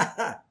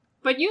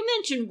 But you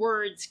mentioned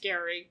words,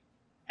 Gary,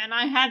 and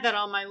I had that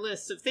on my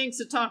list of things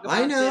to talk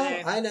about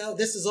today. I know.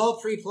 This is all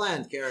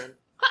pre-planned, Karen.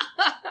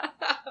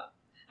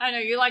 I know,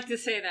 you like to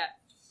say that.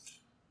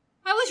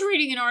 I was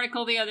reading an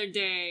article the other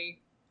day,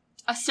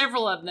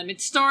 several of them. It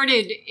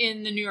started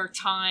in the New York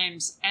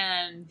Times,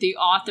 and the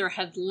author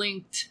had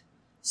linked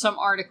some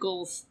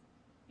articles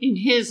in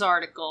his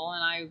article,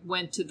 and I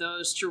went to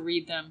those to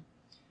read them.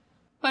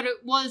 But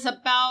it was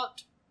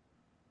about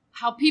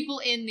how people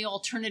in the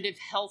alternative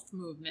health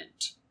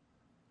movement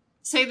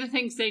say the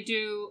things they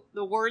do,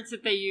 the words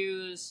that they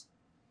use,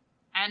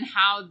 and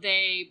how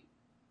they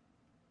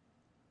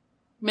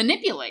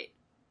manipulate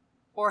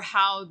or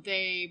how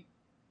they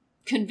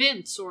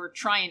convince or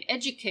try and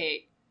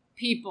educate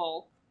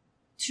people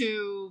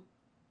to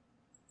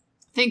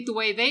think the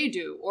way they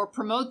do or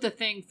promote the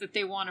things that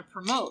they want to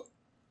promote.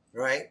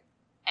 Right.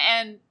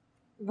 And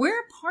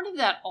we're part of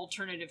that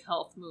alternative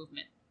health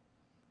movement.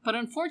 But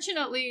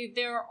unfortunately,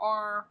 there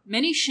are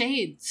many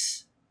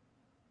shades.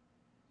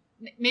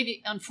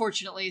 Maybe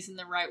unfortunately isn't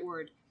the right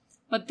word.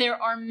 But there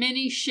are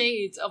many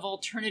shades of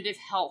alternative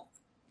health.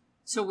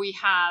 So we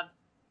have,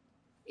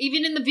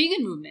 even in the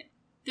vegan movement,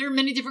 there are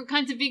many different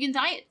kinds of vegan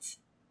diets.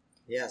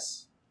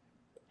 Yes.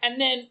 And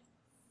then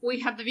we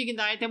have the vegan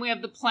diet. Then we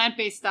have the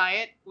plant-based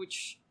diet,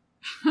 which...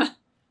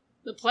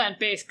 the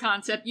plant-based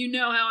concept. You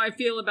know how I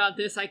feel about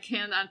this. I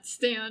cannot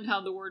stand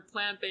how the word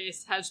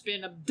plant-based has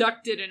been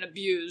abducted and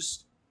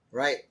abused.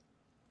 Right.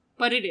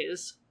 But it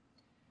is.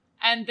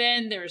 And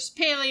then there's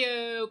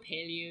paleo,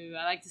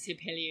 I like to say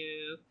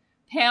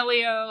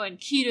paleo and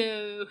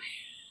keto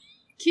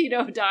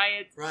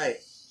diet. Right.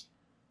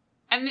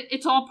 And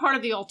it's all part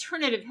of the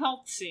alternative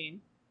health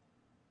scene.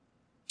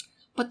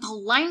 But the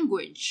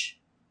language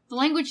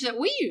that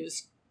we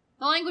use,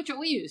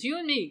 you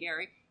and me,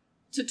 Gary,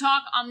 to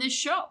talk on this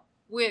show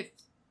with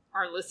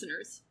our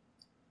listeners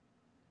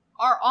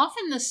are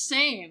often the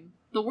same.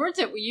 The words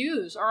that we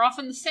use are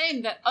often the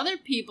same that other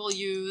people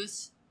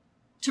use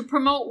to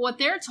promote what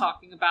they're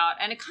talking about.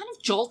 And it kind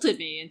of jolted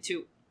me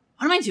into,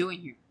 what am I doing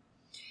here?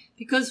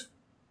 Because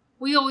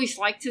we always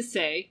like to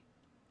say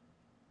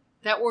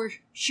that we're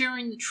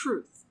sharing the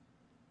truth.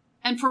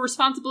 And for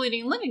Responsible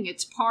Eating and Living,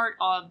 it's part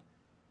of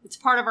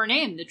our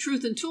name, the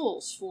truth and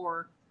tools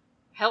for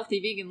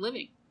healthy vegan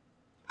living.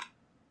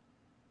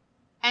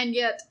 And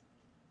yet,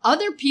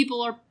 other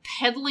people are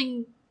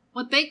peddling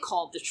what they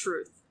call the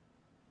truth.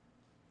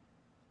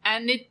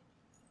 And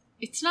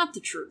it's not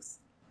the truth.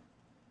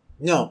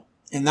 No.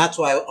 And that's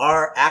why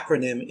our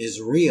acronym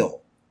is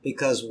REAL.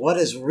 Because what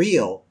is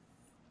real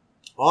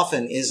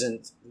often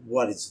isn't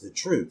what is the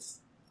truth.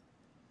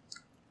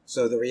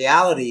 So the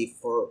reality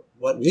for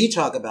what we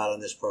talk about on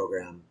this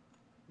program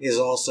is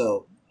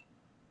also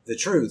the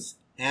truth.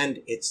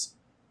 And it's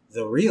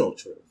the real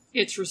truth.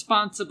 It's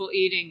responsible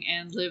eating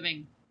and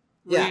living.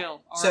 Yeah.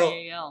 Real, So,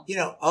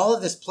 R-A-L. all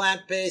of this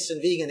plant-based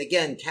and vegan,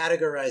 again,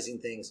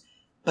 categorizing things.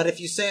 But if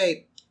you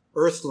say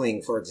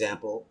earthling, for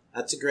example,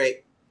 that's a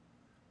great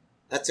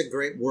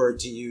word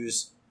to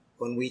use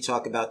when we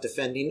talk about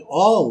defending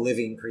all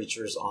living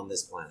creatures on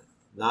this planet,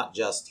 not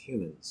just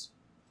humans.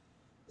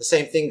 The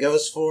same thing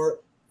goes for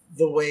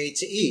the way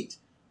to eat.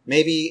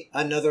 Maybe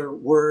another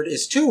word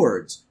is two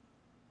words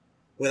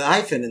with a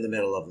hyphen in the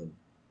middle of them.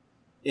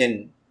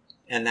 And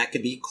that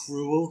could be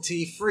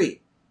cruelty-free.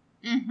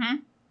 Mm-hmm.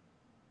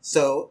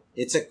 So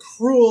it's a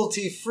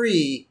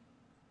cruelty-free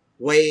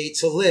way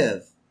to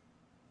live.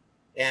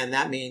 And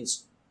that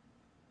means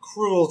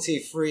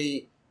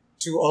cruelty-free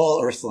to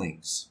all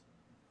earthlings.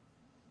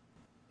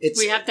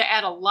 We have to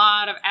add a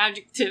lot of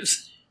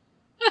adjectives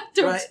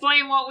to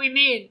explain what we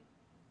mean.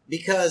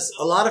 Because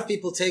a lot of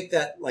people take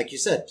that, like you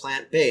said,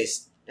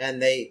 plant-based,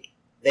 and they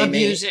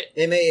abuse it.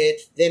 They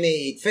may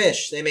eat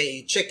fish, they may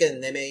eat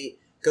chicken, they may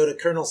go to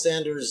Colonel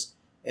Sanders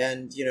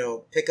and,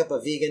 pick up a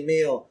vegan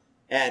meal,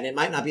 and it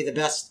might not be the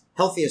best,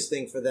 healthiest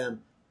thing for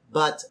them,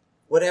 but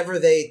whatever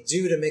they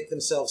do to make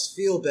themselves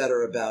feel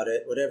better about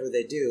it, whatever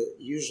they do,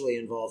 usually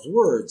involves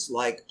words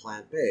like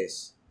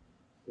plant-based.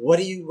 What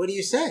do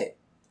you say?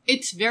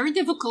 It's very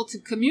difficult to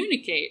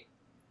communicate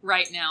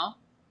right now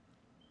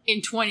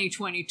in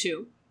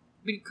 2022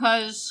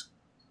 because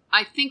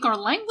I think our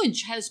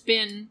language has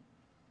been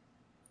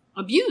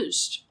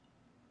abused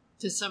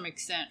to some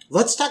extent.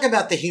 Let's talk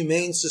about the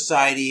Humane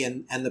Society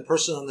and the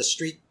person on the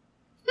street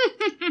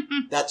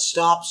that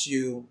stops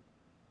you.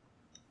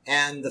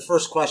 And the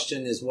first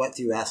question is, what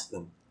do you ask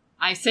them?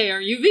 I say,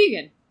 are you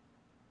vegan?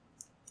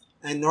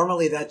 And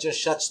normally that just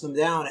shuts them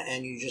down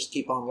and you just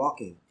keep on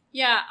walking.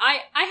 Yeah,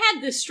 I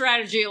had this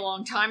strategy a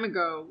long time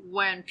ago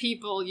when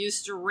people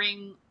used to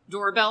ring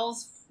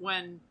doorbells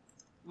when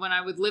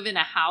I would live in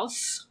a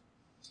house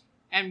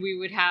and we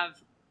would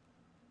have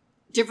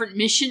different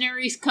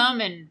missionaries come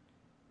and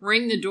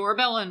ring the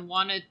doorbell and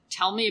want to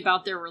tell me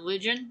about their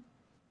religion.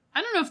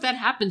 I don't know if that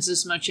happens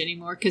as much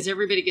anymore because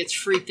everybody gets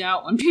freaked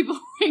out when people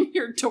ring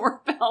your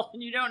doorbell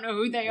and you don't know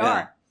who they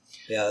are.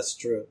 Yeah, that's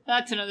true.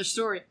 That's another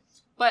story.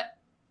 But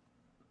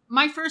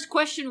my first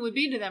question would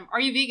be to them, are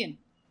you vegan?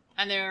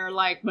 And they're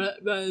like, blah,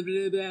 blah,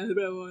 blah, blah,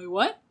 blah,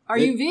 what? Are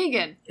you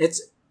vegan?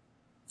 It's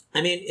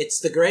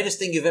the greatest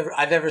thing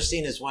I've ever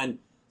seen is when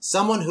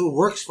someone who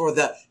works for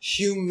the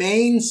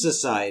Humane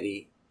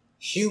Society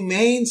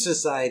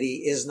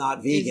is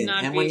not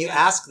vegan. When you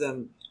ask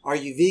them, are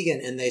you vegan?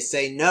 And they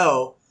say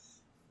no.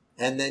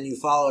 And then you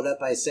follow it up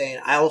by saying,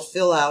 I'll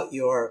fill out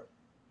your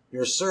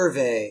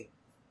survey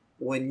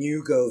when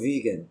you go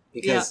vegan.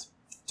 Because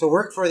to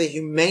work for the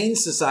Humane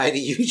Society,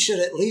 you should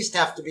at least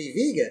have to be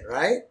vegan,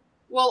 right?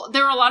 Well,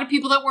 there are a lot of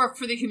people that work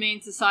for the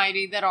Humane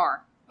Society that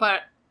are,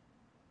 but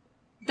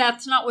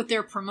that's not what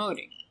they're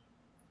promoting.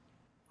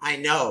 I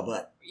know,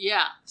 but...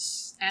 Yeah,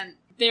 and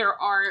there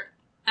are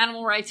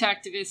animal rights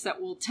activists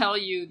that will tell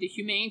you the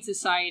Humane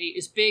Society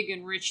is big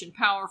and rich and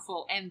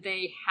powerful, and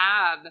they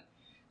have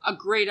a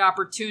great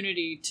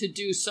opportunity to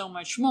do so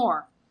much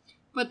more.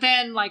 But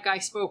then, like I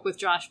spoke with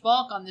Josh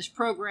Balk on this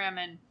program,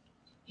 and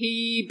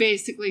he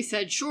basically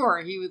said,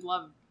 sure, he would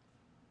love...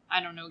 I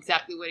don't know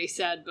exactly what he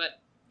said, but...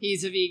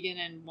 He's a vegan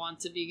and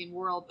wants a vegan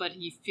world, but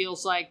he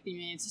feels like the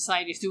Humane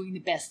Society is doing the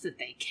best that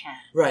they can.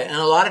 Right, and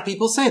a lot of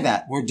people say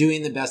that. We're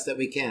doing the best that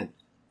we can.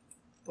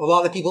 A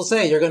lot of people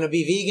say you're going to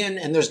be vegan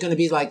and there's going to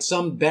be like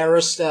some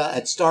barista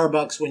at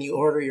Starbucks when you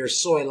order your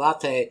soy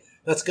latte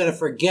that's going to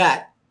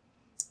forget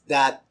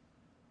that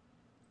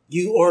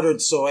you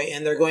ordered soy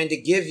and they're going to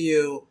give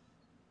you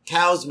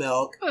cow's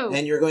milk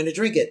and you're going to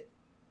drink it.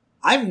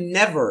 I've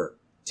never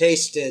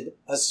tasted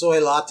a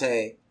soy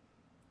latte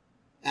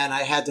and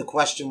I had to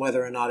question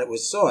whether or not it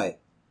was soy.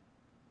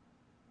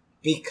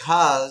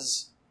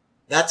 Because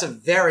that's a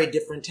very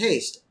different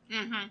taste.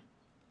 Mm-hmm.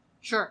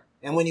 Sure.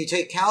 And when you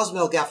take cow's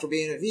milk after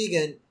being a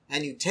vegan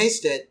and you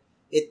taste it,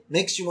 it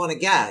makes you want to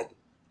gag.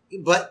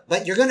 But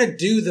you're going to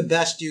do the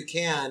best you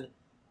can.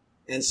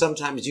 And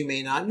sometimes you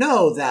may not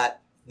know that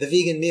the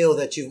vegan meal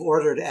that you've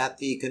ordered at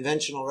the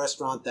conventional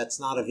restaurant that's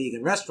not a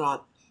vegan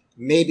restaurant,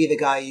 maybe the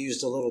guy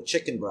used a little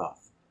chicken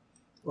broth.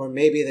 Or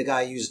maybe the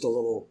guy used a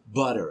little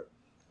butter.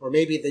 Or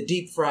maybe the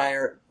deep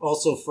fryer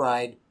also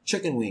fried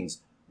chicken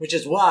wings, which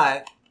is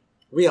why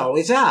we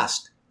always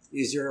ask,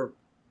 we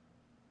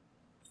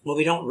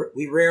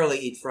rarely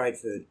eat fried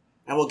food.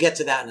 And we'll get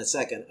to that in a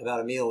second about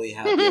a meal we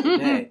had the other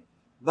day.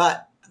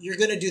 But you're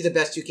going to do the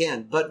best you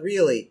can. But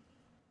really,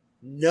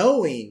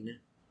 knowing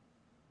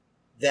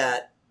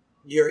that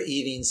you're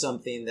eating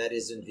something that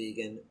isn't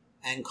vegan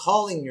and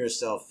calling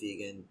yourself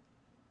vegan,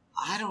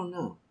 I don't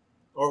know.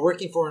 Or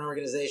working for an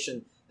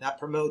organization that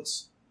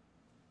promotes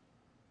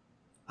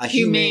a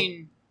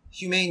humane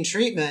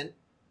treatment,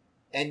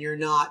 and you're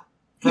not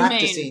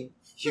practicing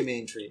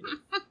humane treatment.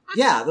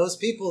 Yeah, those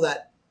people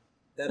that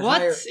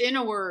What's in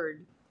a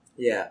word?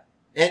 Yeah.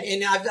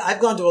 And I've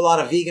gone to a lot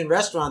of vegan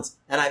restaurants,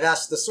 and I've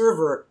asked the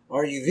server,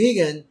 are you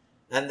vegan?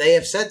 And they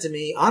have said to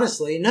me,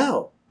 honestly,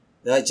 no.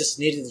 That I just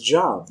needed the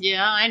job.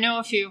 Yeah, I know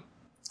a few.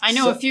 I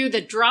know a few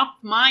that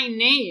dropped my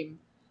name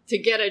to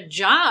get a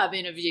job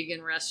in a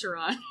vegan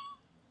restaurant.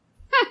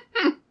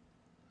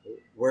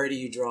 Where do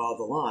you draw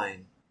the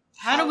line?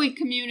 How do we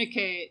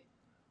communicate?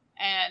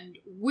 And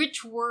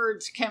which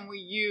words can we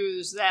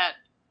use that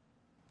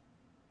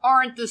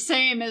aren't the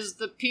same as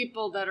the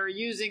people that are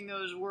using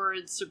those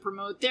words to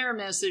promote their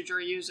message are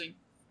using?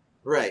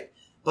 Right.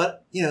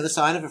 But, the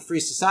sign of a free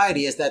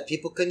society is that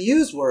people can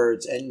use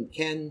words and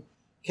can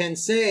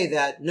say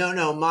that,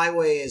 no, my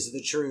way is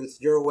the truth,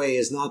 your way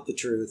is not the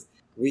truth.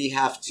 We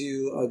have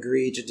to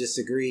agree to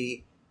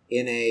disagree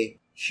in a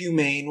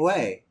humane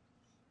way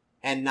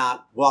and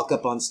not walk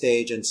up on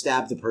stage and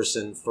stab the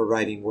person for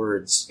writing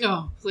words.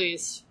 Oh,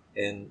 please.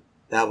 And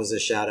that was a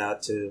shout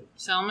out to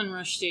Salman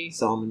Rushdie.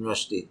 Salman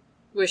Rushdie.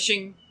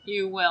 Wishing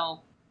you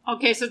well.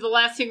 Okay, so the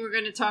last thing we're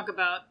going to talk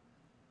about,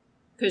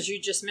 because you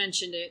just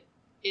mentioned it,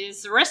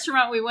 is the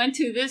restaurant we went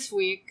to this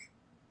week.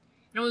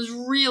 And it was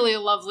really a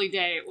lovely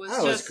day. It was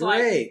just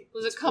great. It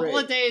was a couple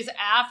of days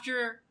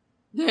after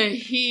the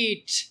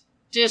heat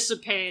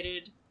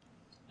dissipated.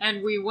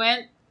 And we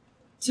went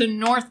to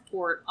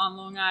Northport on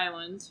Long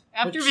Island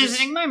after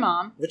visiting my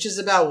mom. Which is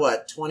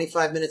about,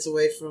 25 minutes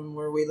away from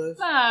where we live?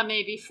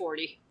 Maybe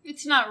 40.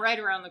 It's not right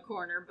around the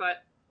corner,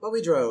 but... But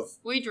we drove.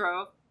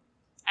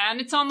 And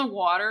it's on the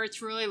water.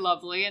 It's really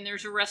lovely. And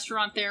there's a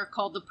restaurant there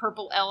called the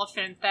Purple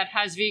Elephant that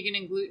has vegan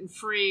and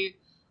gluten-free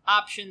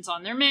options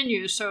on their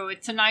menu. So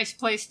it's a nice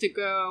place to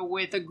go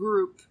with a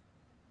group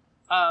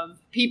of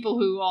people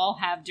who all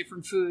have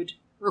different food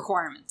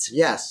requirements.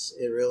 Yes,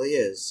 it really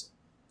is.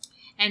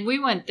 And we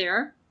went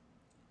there.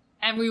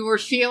 And we were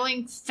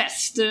feeling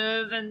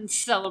festive and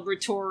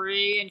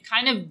celebratory and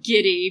kind of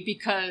giddy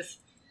because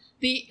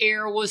the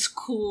air was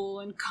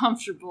cool and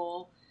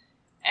comfortable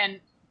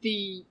and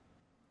the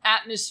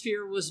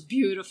atmosphere was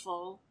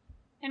beautiful.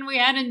 And we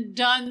hadn't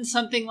done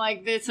something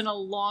like this in a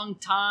long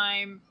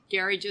time.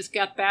 Gary just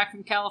got back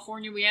from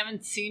California. We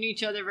haven't seen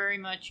each other very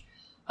much.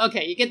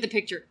 Okay, you get the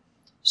picture.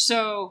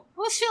 So I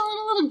was feeling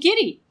a little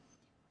giddy.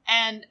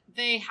 And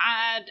they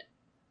had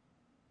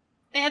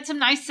some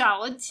nice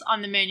salads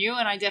on the menu,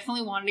 and I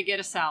definitely wanted to get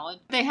a salad.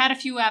 They had a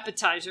few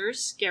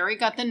appetizers. Gary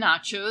got the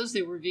nachos.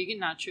 They were vegan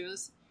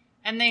nachos.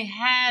 And they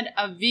had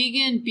a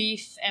vegan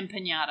beef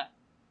empanada.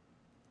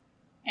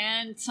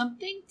 And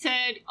something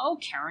said, oh,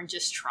 Karen,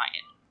 just try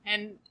it.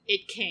 And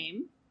it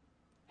came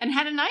and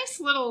had a nice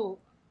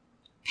little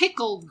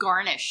pickled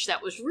garnish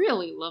that was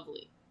really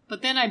lovely.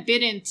 But then I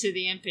bit into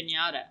the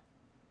empanada,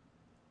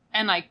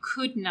 and I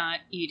could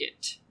not eat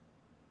it.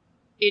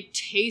 It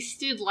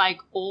tasted like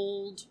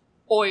old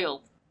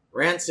oil.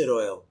 Rancid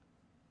oil.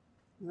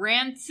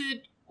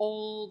 Rancid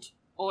old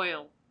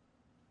oil.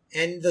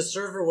 And the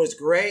server was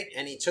great,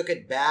 and he took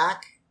it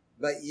back,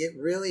 but it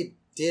really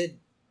did...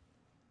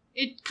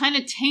 It kind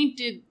of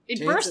tainted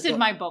bursted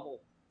my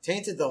bubble.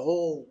 Tainted the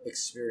whole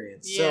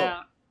experience. Yeah.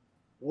 So,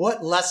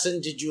 what lesson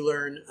did you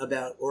learn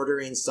about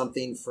ordering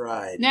something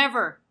fried?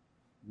 Never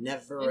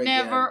again.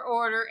 Never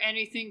order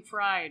anything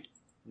fried.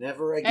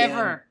 Never again.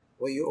 Ever.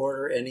 Will you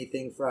order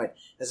anything fried?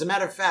 As a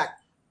matter of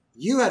fact,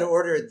 you had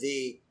ordered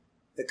the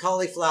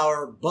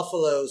cauliflower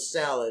buffalo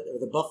salad, or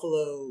the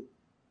buffalo...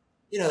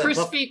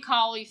 crispy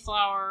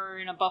cauliflower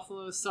in a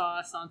buffalo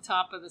sauce on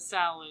top of the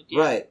salad.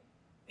 Yeah. Right.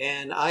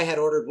 And I had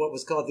ordered what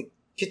was called the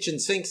kitchen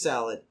sink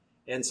salad.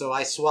 And so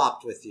I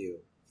swapped with you.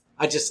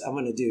 I'm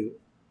going to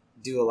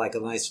do a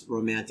nice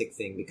romantic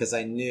thing because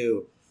I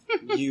knew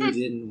you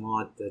didn't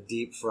want the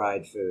deep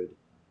fried food.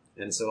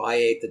 And so I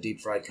ate the deep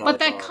fried cauliflower. But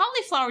that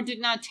cauliflower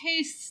did not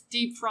taste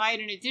deep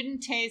fried, and it didn't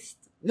taste...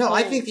 No, old.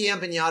 I think the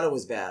empanada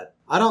was bad.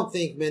 I don't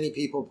think many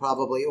people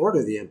probably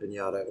order the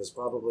empanada. It was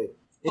probably...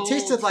 It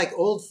tasted like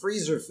old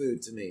freezer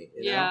food to me.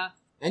 You know?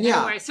 And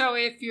Anyway, so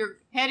if you're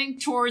heading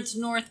towards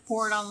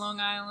Northport on Long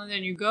Island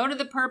and you go to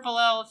the Purple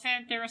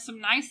Elephant, there are some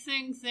nice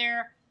things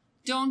there.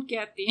 Don't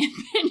get the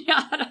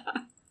empanada.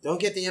 Don't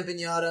get the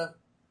empanada,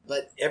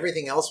 but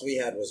everything else we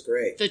had was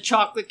great. The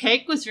chocolate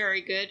cake was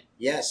very good.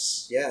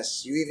 Yes.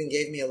 You even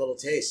gave me a little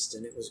taste,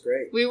 and it was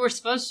great. We were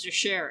supposed to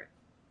share it.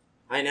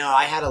 I know,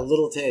 I had a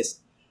little taste.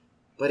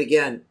 But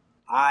again,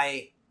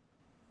 I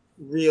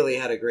really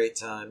had a great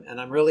time, and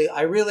I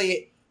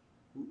really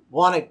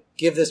want to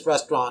give this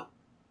restaurant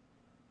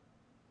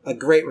a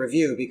great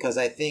review because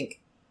I think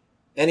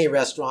any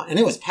restaurant, and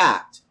it was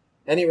packed,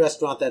 any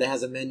restaurant that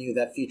has a menu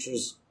that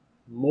features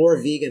more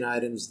vegan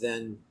items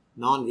than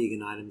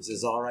non-vegan items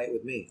is all right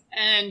with me.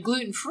 And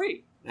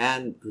gluten-free.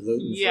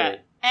 Yeah,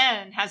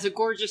 and has a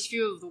gorgeous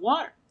view of the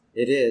water.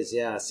 It is,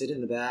 yeah. Sit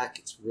in the back.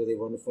 It's really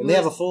wonderful. And they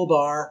have a full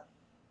bar.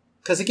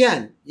 Because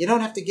again, you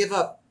don't have to give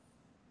up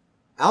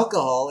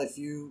alcohol if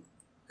you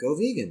go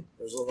vegan.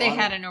 They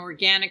had an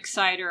organic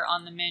cider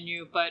on the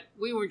menu, but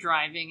we were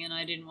driving and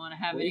I didn't want to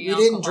have any alcohol.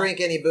 We didn't drink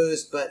any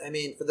booze, but I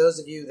mean, for those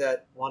of you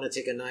that want to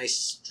take a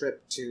nice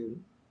trip to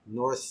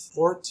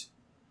Northport,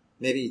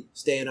 maybe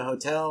stay in a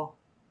hotel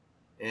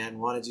and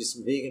want to do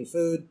some vegan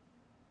food,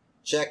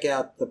 check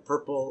out the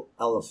Purple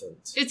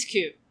Elephant. It's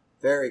cute.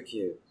 Very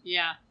cute.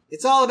 Yeah.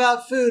 It's all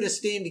about food,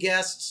 esteemed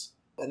guests,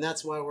 and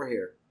that's why we're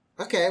here.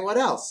 Okay, what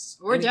else?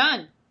 We're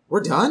done.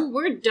 We're done?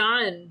 We're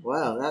done.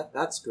 Wow,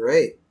 that's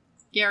great.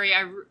 Gary,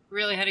 I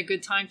really had a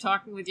good time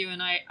talking with you,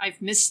 and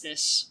I've missed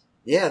this.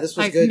 Yeah, this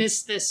was good. I've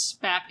missed this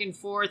back and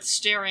forth,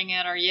 staring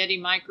at our Yeti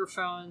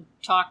microphone,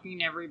 talking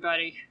to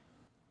everybody.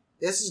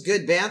 This is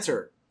good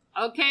banter.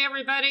 Okay,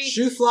 everybody.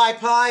 Shoe fly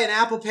pie and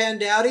apple pan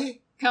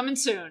dowdy. Coming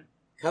soon.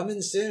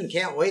 Coming soon.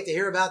 Can't wait to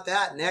hear about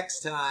that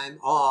next time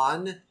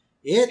on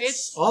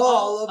It's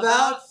All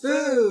About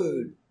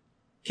Food.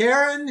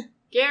 Karen.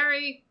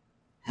 Gary.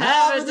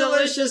 Have a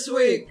delicious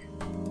week.